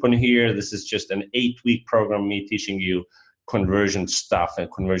 No coupon here. This is just an 8-week program, me teaching you conversion stuff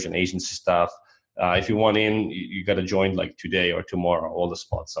and conversion agency stuff. If you want in, you got to join like today or tomorrow. All the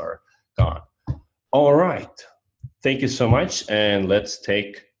spots are gone. All right. Thank you so much. And let's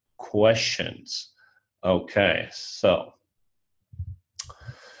take questions. Okay, so.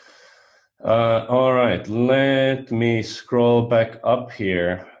 All right, let me scroll back up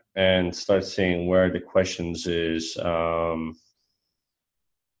here and start seeing where the questions is.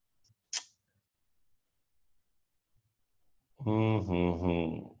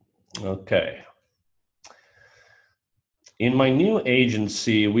 Okay. In my new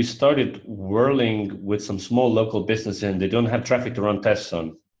agency, we started whirling with some small local businesses and they don't have traffic to run tests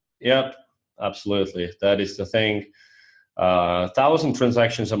on. Yep, absolutely. That is the thing. 1,000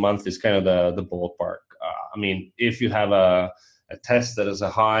 transactions a month is kind of the ballpark. I mean, if you have a test that is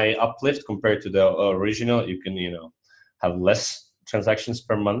a high uplift compared to the original, you can, have less transactions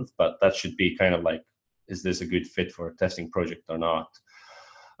per month, but that should be kind of like, is this a good fit for a testing project or not?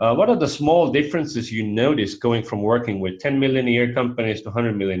 What are the small differences you notice going from working with 10 million a year companies to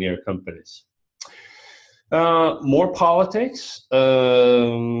 100 million a year companies? More politics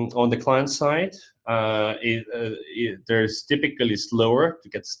on the client side. There's typically slower to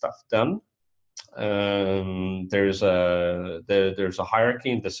get stuff done. There's a hierarchy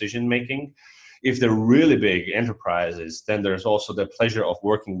in decision making. If they're really big enterprises, then there's also the pleasure of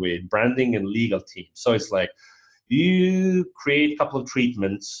working with branding and legal teams. So it's like you create a couple of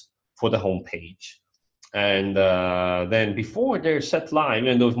treatments for the homepage, and then before they're set live,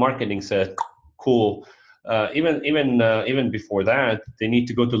 even though marketing said cool. Even before that, they need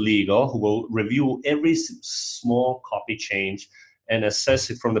to go to legal, who will review every small copy change and assess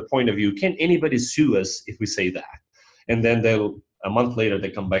it from the point of view, can anybody sue us if we say that? And then a month later, they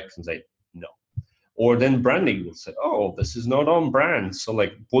come back and say no. Or then branding will say, oh, this is not on brand. So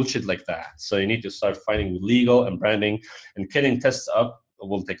like bullshit like that. So you need to start fighting with legal and branding, and getting tests up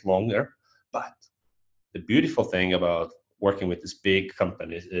will take longer. But the beautiful thing about working with these big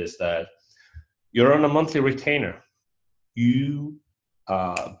companies is that you're on a monthly retainer. You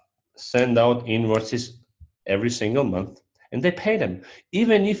send out invoices every single month, and they pay them,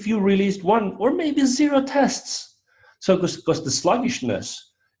 even if you released 1 or maybe 0 tests. So because the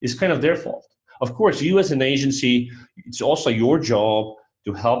sluggishness is kind of their fault. Of course, you as an agency, it's also your job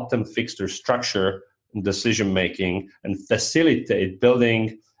to help them fix their structure and decision making and facilitate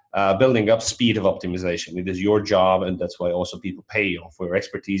building up speed of optimization. It is your job, and that's why also people pay you for your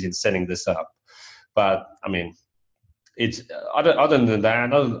expertise in setting this up. But I mean, it's other than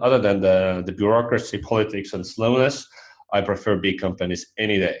that, other than the bureaucracy, politics, and slowness, I prefer big companies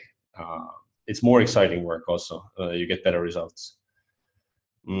any day. It's more exciting work also. You get better results.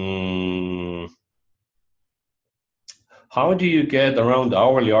 How do you get around the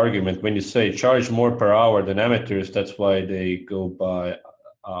hourly argument when you say charge more per hour than amateurs? That's why they go by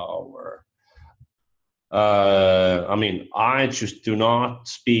hour. I mean, I just do not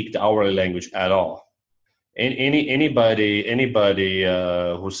speak the hourly language at all. Anybody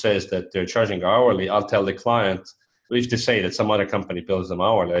who says that they're charging hourly, I'll tell the client, if they say that some other company bills them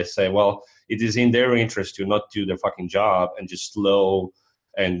hourly, I say, well, it is in their interest to not do their fucking job and just slow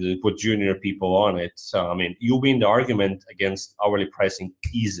and put junior people on it. So, I mean, you win the argument against hourly pricing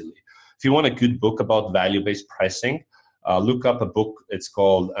easily. If you want a good book about value-based pricing, look up a book. It's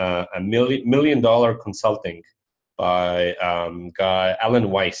called $1 Million Consulting by guy Alan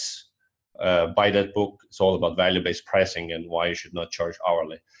Weiss. Buy that book. It's all about value-based pricing and why you should not charge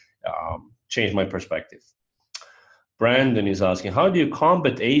hourly. Changed my perspective. Brandon is asking, how do you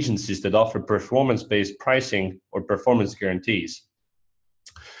combat agencies that offer performance-based pricing or performance guarantees?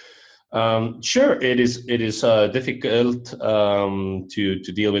 Sure, it is difficult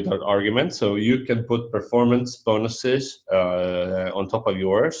to deal with that argument. So you can put performance bonuses on top of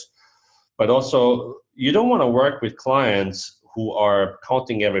yours, but also you don't want to work with clients who are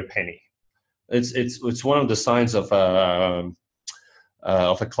counting every penny. It's one of the signs of a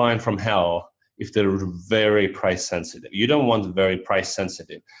client from hell if they're very price sensitive. You don't want very price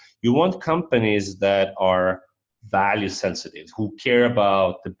sensitive. You want companies that are value sensitive, who care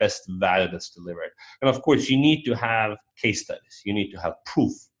about the best value that's delivered. And of course, you need to have case studies. You need to have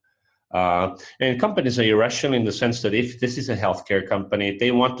proof. And companies are irrational in the sense that if this is a healthcare company, they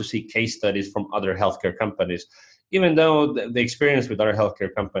want to see case studies from other healthcare companies, even though the experience with other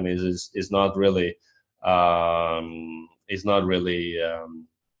healthcare companies is not really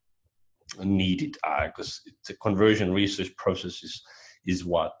needed, because the conversion research process is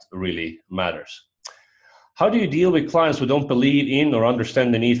what really matters. How do you deal with clients who don't believe in or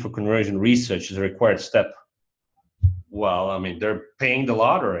understand the need for conversion research as a required step? Well, I mean, they're paying the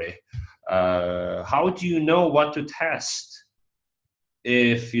lottery. How do you know what to test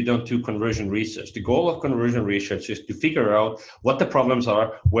if you don't do conversion research? The goal of conversion research is to figure out what the problems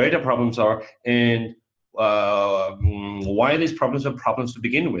are, where the problems are, and why these problems are problems to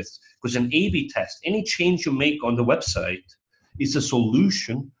begin with. Because an A/B test, any change you make on the website, is a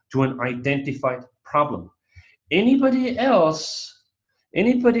solution to an identified problem. Anybody else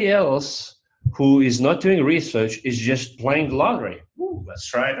who is not doing research is just playing the lottery. Ooh, let's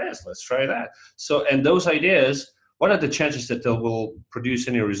try this, let's try that. So, and those ideas, what are the chances that they will produce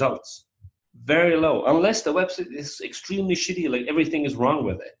any results? Very low, unless the website is extremely shitty, like everything is wrong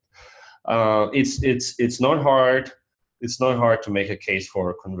with it. It's not hard. It's not hard to make a case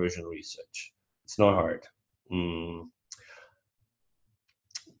for conversion research. It's not hard.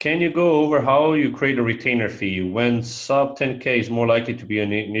 Can you go over how you create a retainer fee when sub 10K is more likely to be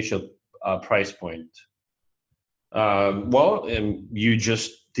an initial price point? You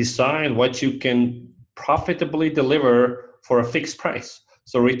just decide what you can profitably deliver for a fixed price.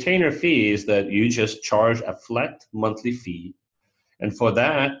 So retainer fee is that you just charge a flat monthly fee, and for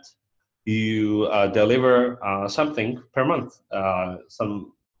that you deliver something per month,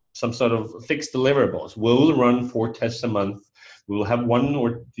 some sort of fixed deliverables. We'll run 4 tests a month. We will have 1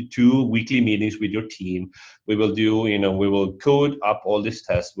 or 2 weekly meetings with your team. We will do, we will code up all these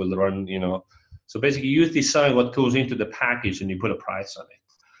tests. We'll run, So basically you decide what goes into the package and you put a price on it.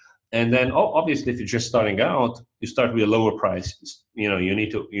 And then obviously if you're just starting out, you start with a lower price. You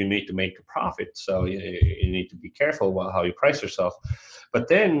need to make a profit. So you need to be careful about how you price yourself. But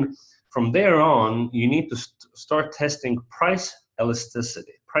then from there on, you need to start testing price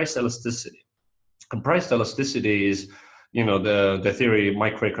elasticity. And price elasticity is, the theory,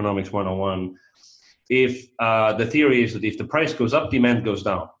 microeconomics 101. If the theory is that if the price goes up, demand goes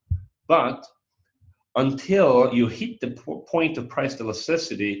down. But until you hit the point of price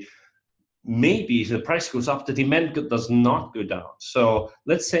elasticity. Maybe the price goes up, the demand does not go down. So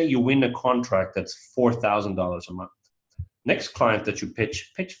let's say you win a contract that's $4,000 a month. Next client that you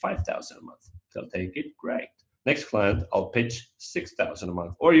pitch $5,000 a month. They'll take it, great. Next client, I'll pitch $6,000 a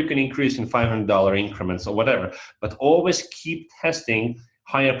month. Or you can increase in $500 increments or whatever. But always keep testing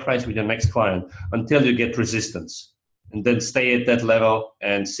higher price with your next client until you get resistance. And then stay at that level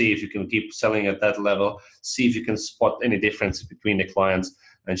and see if you can keep selling at that level. See if you can spot any difference between the clients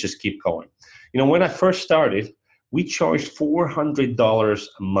and just keep going. You know, when I first started, we charged $400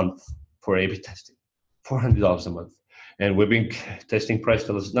 a month for A/B testing. $400 a month. And we've been testing price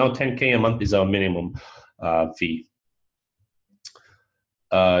levels. Now $10K a month is our minimum fee.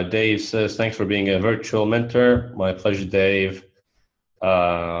 Dave says, thanks for being a virtual mentor. My pleasure, Dave.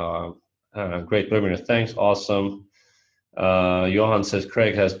 Great webinar, thanks, awesome. Johan says,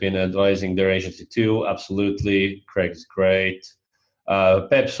 Craig has been advising their agency too. Absolutely, Craig's great.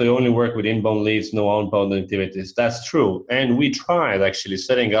 Pep, so you only work with inbound leads, no outbound activities. That's true. And we tried actually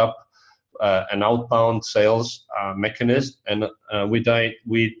setting up an outbound sales mechanism, and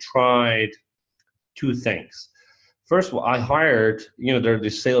we tried two things. First of all, I hired, there are the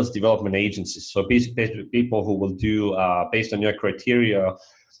sales development agencies. So basically people who will do, based on your criteria,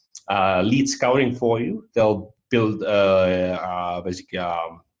 lead scouting for you. They'll build basically a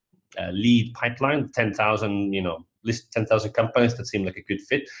lead pipeline, 10,000, list 10,000 companies that seem like a good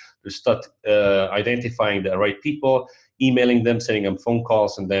fit. They start identifying the right people, emailing them, sending them phone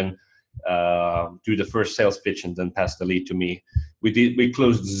calls, and then do the first sales pitch and then pass the lead to me. We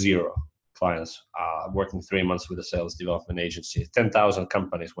closed 0 clients working 3 months with a sales development agency. 10,000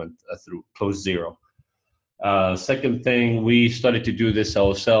 companies went through, closed 0. Second thing, we started to do this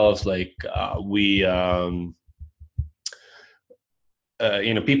ourselves. Like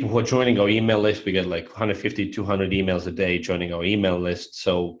people who are joining our email list, we get like 150, 200 emails a day joining our email list.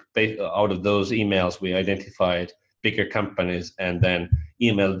 So out of those emails, we identified bigger companies and then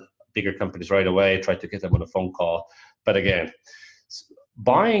emailed bigger companies right away, tried to get them on a phone call. But again,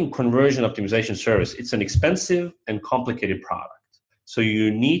 buying conversion optimization service, it's an expensive and complicated product. So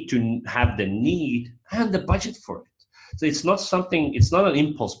you need to have the need and the budget for it. So it's not an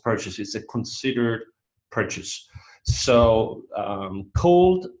impulse purchase, it's a considered purchase. So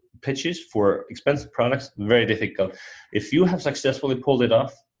cold pitches for expensive products, very difficult. If you have successfully pulled it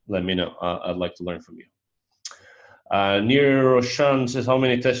off, let me know. I'd like to learn from you. Nir Roshan says, how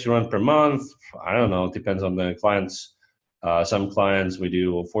many tests you run per month? I don't know, it depends on the clients. Some clients we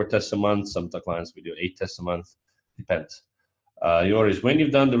do 4 tests a month, some clients we do 8 tests a month, depends. Joris, when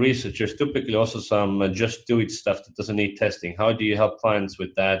you've done the research, there's typically also some just do it stuff that doesn't need testing. How do you help clients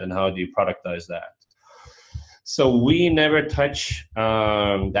with that, and how do you productize that? So we never touch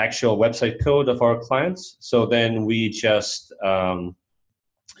the actual website code of our clients. So then we just,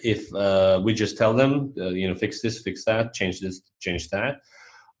 we just tell them, fix this, fix that, change this, change that,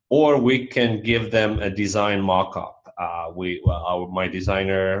 or we can give them a design mock-up. My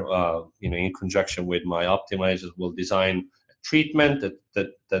designer, in conjunction with my optimizers, will design a treatment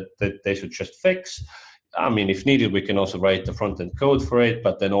that they should just fix. I mean, if needed, we can also write the front-end code for it,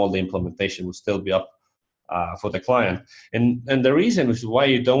 but then all the implementation will still be up for the client. And the reason is why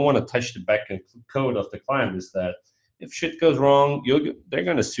you don't want to touch the backend code of the client is that if shit goes wrong, they're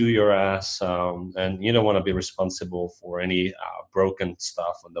going to sue your ass, and you don't want to be responsible for any broken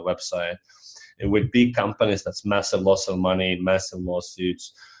stuff on the website. And with big companies, that's massive loss of money, massive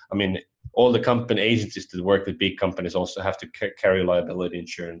lawsuits. I mean, all the company agencies that work with big companies also have to carry liability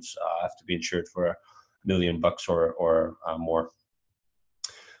insurance, have to be insured for $1 million or more.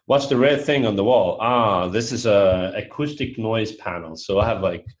 What's the red thing on the wall? This is a acoustic noise panel. So I have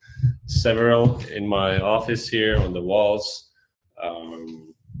like several in my office here on the walls.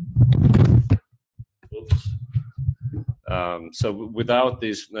 So without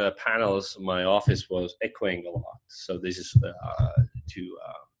these panels, my office was echoing a lot. So this is to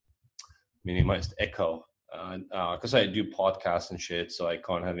minimize the echo, because I do podcasts and shit, so I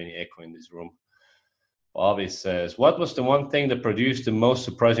can't have any echo in this room. Bobby says, what was the one thing that produced the most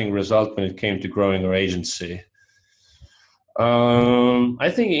surprising result when it came to growing our agency? I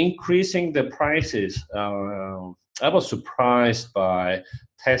think increasing the prices. I was surprised by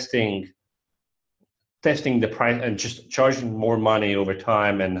testing the price and just charging more money over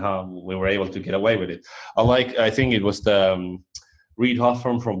time, and how we were able to get away with it. I think it was the Reid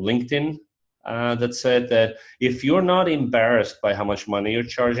Hoffman from LinkedIn that said that if you're not embarrassed by how much money you're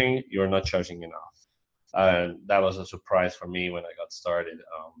charging, you're not charging enough. And that was a surprise for me when I got started.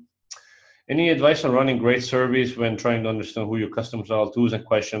 Any advice on running great surveys when trying to understand who your customers are, tools and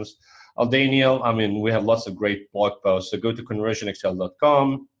questions? Daniel, I mean, we have lots of great blog posts. So go to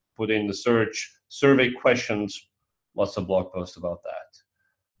conversionxl.com, put in the search survey questions, lots of blog posts about that.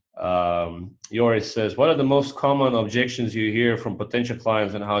 Yoris says, what are the most common objections you hear from potential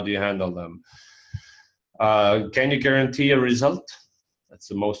clients and how do you handle them? Can you guarantee a result? That's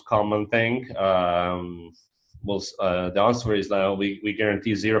the most common thing. The answer is now we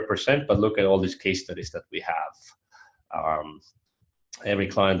guarantee 0%, but look at all these case studies that we have. Every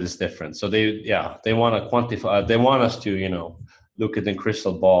client is different. So they want to quantify, they want us to, look at the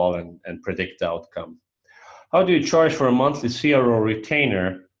crystal ball and predict the outcome. How do you charge for a monthly CRO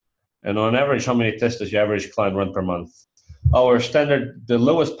retainer? And on average, how many tests does your average client run per month? Our standard, the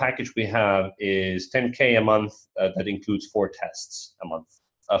lowest package we have is 10K a month. That includes 4 tests a month.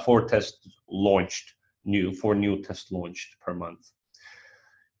 4 tests launched, 4 new tests launched per month.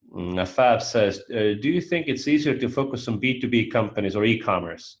 Fab says, do you think it's easier to focus on B2B companies or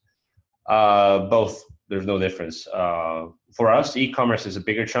e-commerce? Both. There's no difference. For us, e-commerce is a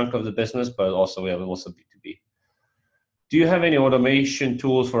bigger chunk of the business, but also we have B2B. Do you have any automation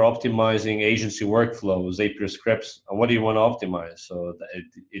tools for optimizing agency workflows, API scripts? And what do you want to optimize? So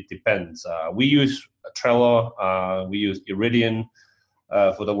it depends. We use Trello. We use Iridian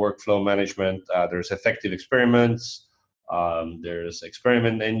for the workflow management. There's Effective Experiments. There's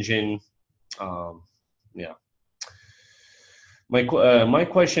Experiment Engine. My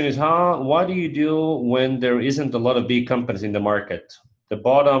question is, what do you do when there isn't a lot of big companies in the market? The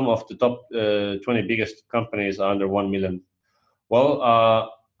bottom of the top 20 biggest companies are under 1 million. Well,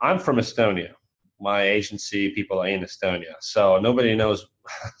 I'm from Estonia. My agency people are in Estonia. So nobody knows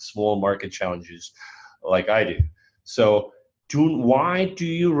small market challenges like I do. So why do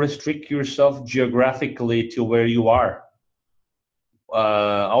you restrict yourself geographically to where you are?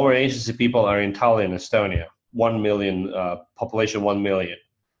 Our agency people are in Tallinn, Estonia, 1 million, population 1 million.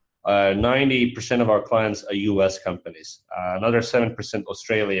 90% of our clients are US companies. Another 7%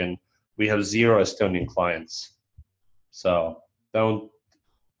 Australian. We have 0 Estonian clients. So don't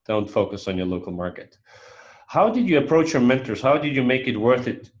focus on your local market. How did you approach your mentors? How did you make it worth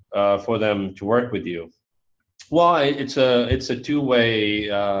it for them to work with you? Well, it's a two-way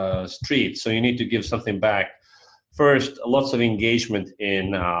street. So you need to give something back. First, lots of engagement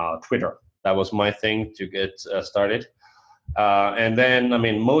in Twitter. That was my thing to get started. And then, I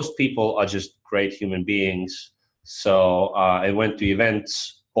mean, most people are just great human beings. So I went to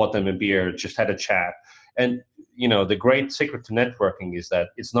events, bought them a beer, just had a chat. And, the great secret to networking is that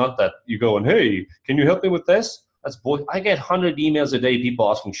it's not that you go and, hey, can you help me with this? That's bullshit. I get 100 emails a day, people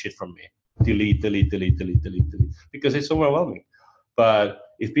asking shit from me. Delete, because it's overwhelming. But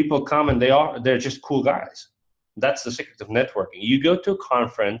if people come and they're just cool guys. That's the secret of networking. You go to a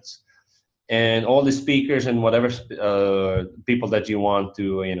conference and all the speakers and whatever people that you want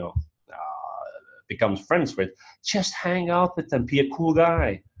to, become friends with, just hang out with them, be a cool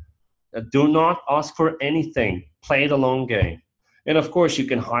guy. Do not ask for anything. Play the long game. And of course, you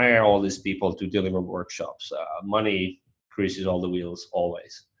can hire all these people to deliver workshops. Money greases all the wheels,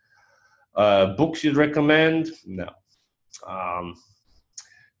 always. Books you'd recommend? No.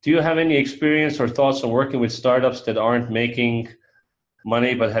 Do you have any experience or thoughts on working with startups that aren't making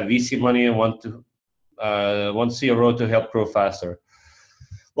money but have VC money and want CRO to help grow faster?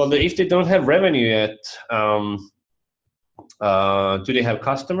 Well, if they don't have revenue yet, do they have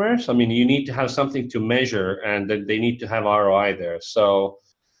customers? I mean, you need to have something to measure, and that they need to have ROI there. So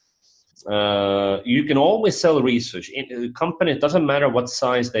you can always sell research. In a company, it doesn't matter what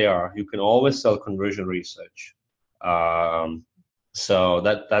size they are. You can always sell conversion research. So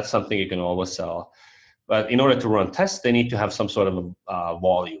that's something you can always sell. But in order to run tests, they need to have some sort of a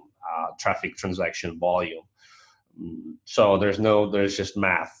volume, traffic transaction volume. So there's just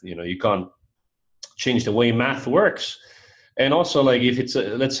math. You can't change the way math works. And also, like, if it's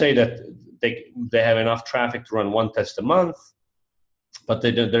let's say that they have enough traffic to run 1 test a month, but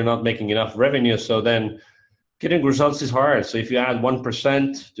they're not making enough revenue. So then getting results is hard. So if you add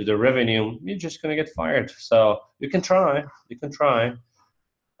 1% to the revenue, you're just going to get fired. So you can try.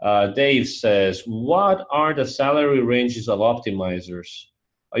 Dave says, what are the salary ranges of optimizers?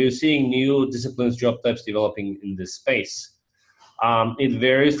 Are you seeing new disciplines, job types developing in this space? It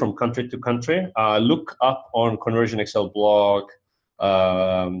varies from country to country. Look up on ConversionXL blog,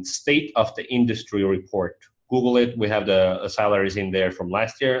 State of the Industry report. Google it. We have the salaries in there from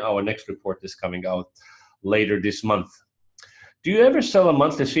last year. Our next report is coming out later this month. Do you ever sell a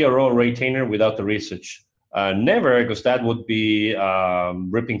monthly CRO retainer without the research? Never, because that would be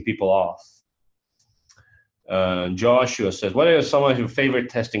ripping people off. Joshua says, what are some of your favorite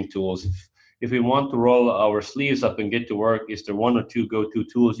testing tools? If we want to roll our sleeves up and get to work, is there one or two go-to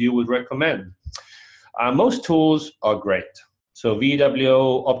tools you would recommend? Most tools are great. So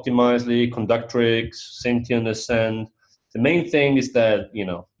VWO, Optimizely, Conductrix, Sentient Ascend. The main thing is that,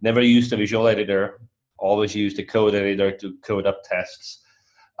 never use the visual editor. Always use the code editor to code up tests.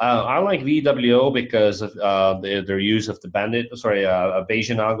 I like VWO because of their use of the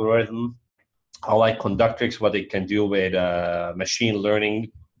Bayesian algorithm. I like Conductrix, what it can do with machine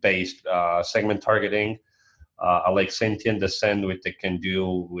learning-based segment targeting. I like Sentient Ascend, which they can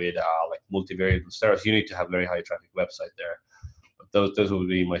do with like multivariable stars. You need to have very high traffic website there. But those would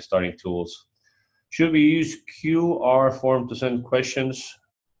be my starting tools. Should we use QR form to send questions?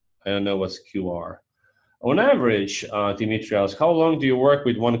 I don't know what's QR. On average, Dimitri asks, how long do you work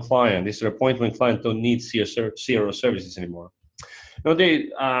with one client? Is there a point when clients don't need CRO services anymore? No,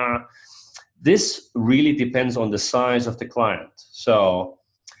 this really depends on the size of the client. So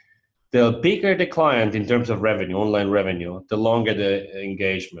the bigger the client in terms of revenue, online revenue, the longer the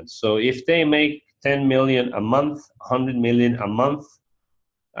engagement. So if they make 10 million a month, 100 million a month,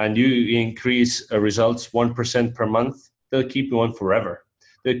 and you increase results 1% per month, they'll keep you on forever.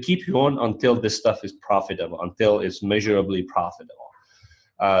 They'll keep you on until this stuff is profitable, until it's measurably profitable.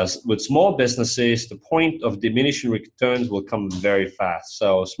 With small businesses, the point of diminishing returns will come very fast.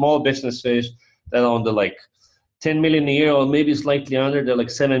 So small businesses that are on the like 10 million a year, or maybe slightly under, they're like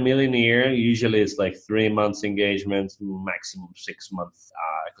 7 million a year. Usually it's like 3 months engagements, maximum 6 months,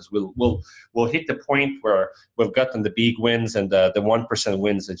 because we'll hit the point where we've gotten the big wins, and the 1%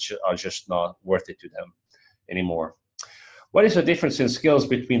 wins that are just not worth it to them anymore. What is the difference in skills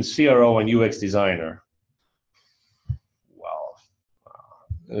between CRO and UX designer? Well,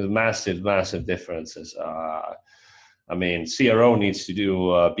 massive differences. CRO needs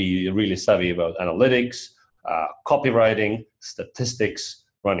to be really savvy about analytics, copywriting, statistics,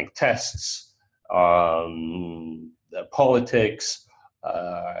 running tests, politics,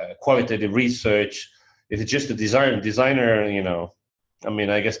 qualitative research. If it's just a designer,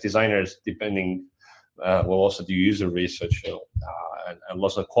 I guess designers, depending, will also do user research and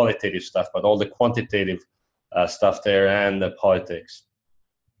lots of qualitative stuff, but all the quantitative stuff there and the politics.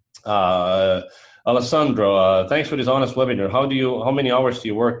 Alessandro, thanks for this honest webinar. How many hours do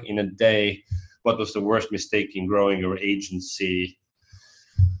you work in a day? What was the worst mistake in growing your agency?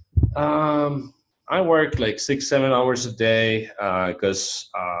 I work like 6-7 hours a day because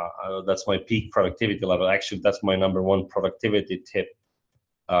that's my peak productivity level. Actually, that's my number one productivity tip.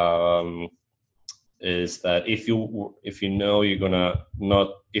 Is that if you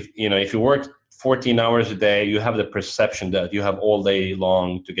work 14 hours a day, you have the perception that you have all day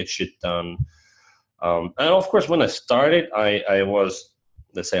long to get shit done. And of course, when I started, I was,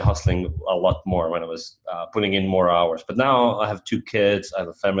 let's say, hustling a lot more when I was putting in more hours. But now I have 2 kids, I have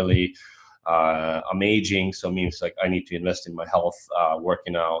a family, I'm aging, so it means like I need to invest in my health,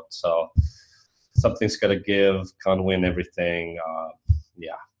 working out. So something's got to give, can't win everything.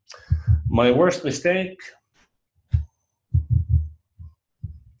 Yeah. My worst mistake?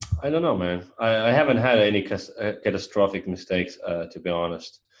 I don't know, man. I haven't had any catastrophic mistakes, to be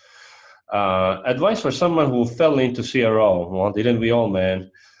honest. Advice for someone who fell into CRO. Well, didn't we all,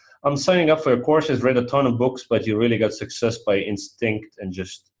 man? I'm signing up for your courses, read a ton of books, but you really got success by instinct and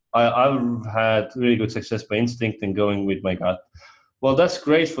just... I've had really good success by instinct and going with my gut. Well, that's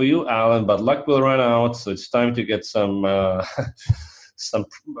great for you, Alan, but luck will run out, so it's time to get some... some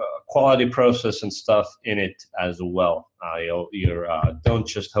quality process and stuff in it as well. Don't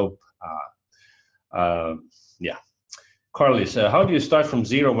just hope. Yeah. Carly, how do you start from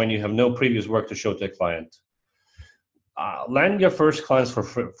zero when you have no previous work to show to a client? Land your first clients for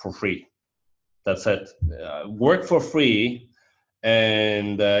free. That's it. Work for free,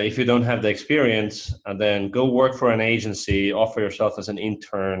 and if you don't have the experience, then go work for an agency. Offer yourself as an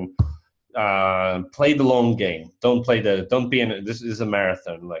intern. Play the long game. This is a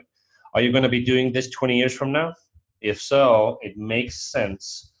marathon. Like, are you going to be doing this 20 years from now? If so, it makes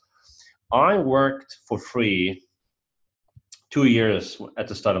sense. I worked for free 2 years at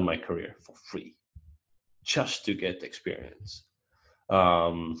the start of my career for free, just to get experience.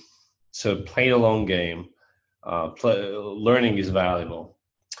 So play the long game. Learning is valuable.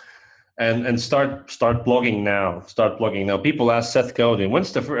 And start blogging now. Start blogging now. People ask Seth Godin,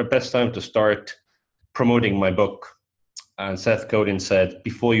 when's the best time to start promoting my book? And Seth Godin said,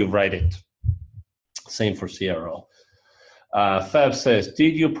 before you write it. Same for CRO. Fab says,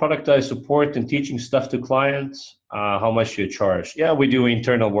 did you productize support and teaching stuff to clients? How much do you charge? Yeah, we do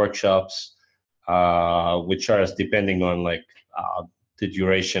internal workshops. We charge depending on the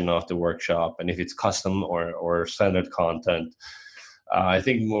duration of the workshop and if it's custom or standard content. I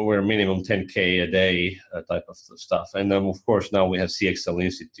think we're minimum 10K a day type of stuff. And then, of course, now we have CXL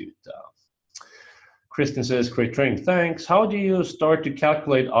Institute. Kristen says, great training, thanks. How do you start to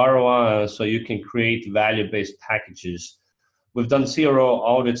calculate ROI so you can create value-based packages? We've done CRO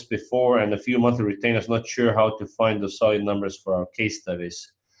audits before and a few monthly retainers, not sure how to find the solid numbers for our case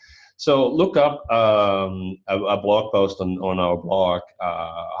studies. So look up a blog post on our blog,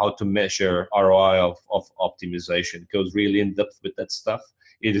 how to measure ROI of optimization. It goes really in depth with that stuff.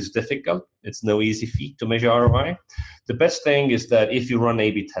 It is difficult. It's no easy feat to measure ROI. The best thing is that if you run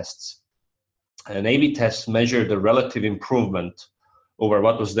A/B tests, and A/B tests measure the relative improvement over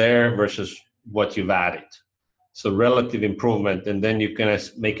what was there versus what you've added. So relative improvement, and then you can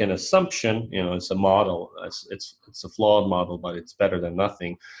make an assumption. You know, it's a model. It's a flawed model, but it's better than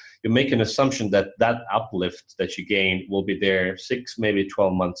nothing. You make an assumption that that uplift that you gain will be there 6, maybe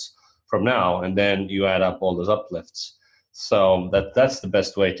 12 months from now, and then you add up all those uplifts. So that's the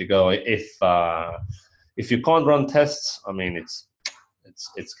best way to go. If you can't run tests, I mean, it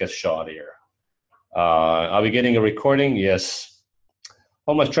gets shoddier. Are we getting a recording? Yes.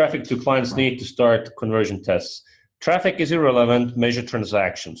 How much traffic do clients need to start conversion tests? Traffic is irrelevant. Measure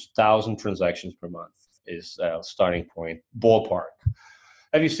transactions. 1,000 transactions per month is starting point. Ballpark.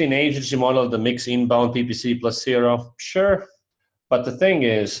 Have you seen agency model the mix inbound PPC plus CRO? Sure. But the thing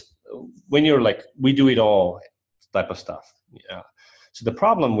is, when you're like, we do it all type of stuff. Yeah. So the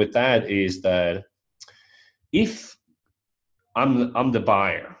problem with that is that if I'm the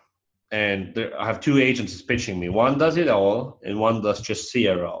buyer, and I have 2 agents pitching me. One does it all, and one does just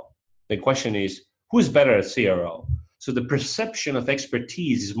CRO. The question is, who's better at CRO? So the perception of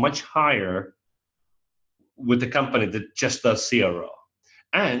expertise is much higher with the company that just does CRO.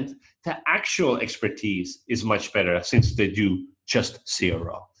 And the actual expertise is much better since they do just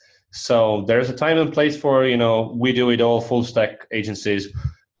CRO. So there's a time and place for, we do it all full stack agencies,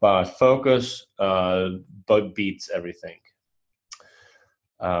 but focus beats everything.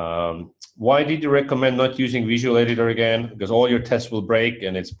 Why did you recommend not using Visual Editor again? Because all your tests will break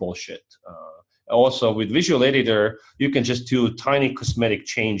and it's bullshit. Also, with Visual Editor, you can just do tiny cosmetic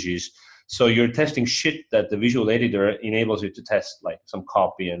changes. So you're testing shit that the Visual Editor enables you to test, like some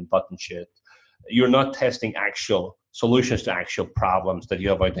copy and button shit. You're not testing actual solutions to actual problems that you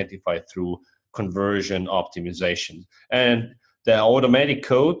have identified through conversion optimization. And the automatic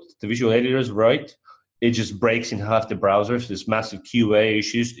code the Visual Editors write, it just breaks in half the browsers. There's massive QA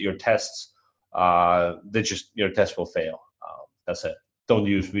issues. Your tests, your tests will fail. That's it. Don't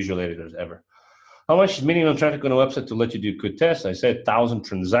use Visual Editors ever. How much is minimum traffic on a website to let you do good tests? I said 1,000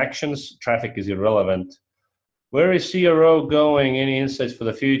 transactions. Traffic is irrelevant. Where is CRO going? Any insights for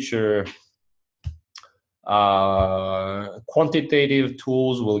the future? Quantitative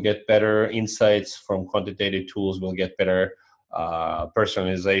tools will get better. Insights from quantitative tools will get better.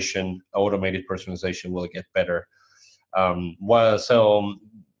 Personalization, automated personalization will get better.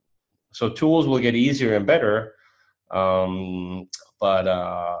 So tools will get easier and better,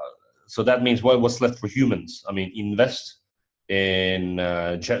 so that means what's left for humans? I mean, invest in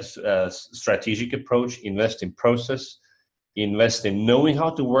just strategic approach, invest in process, invest in knowing how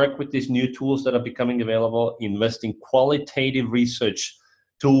to work with these new tools that are becoming available, invest in qualitative research.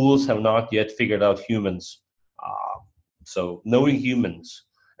 Tools have not yet figured out humans. So knowing humans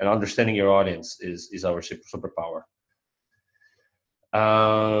and understanding your audience is our superpower.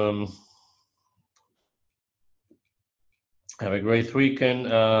 Have a great weekend.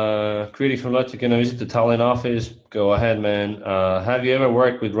 Greetings from Latvia. Can I visit the Tallinn office? Go ahead, man. Have you ever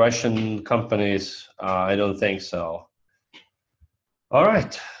worked with Russian companies? I don't think so. All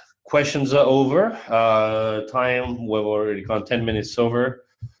right. Questions are over. Time, we've already gone 10 minutes over.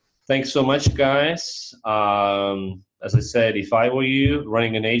 Thanks so much, guys. As I said, if I were you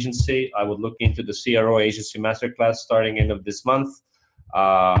running an agency, I would look into the CRO Agency Masterclass starting end of this month.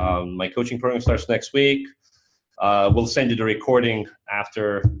 My coaching program starts next week. We'll send you the recording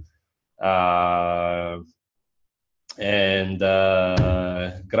after.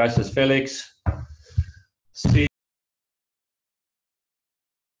 Gracias, Felix. See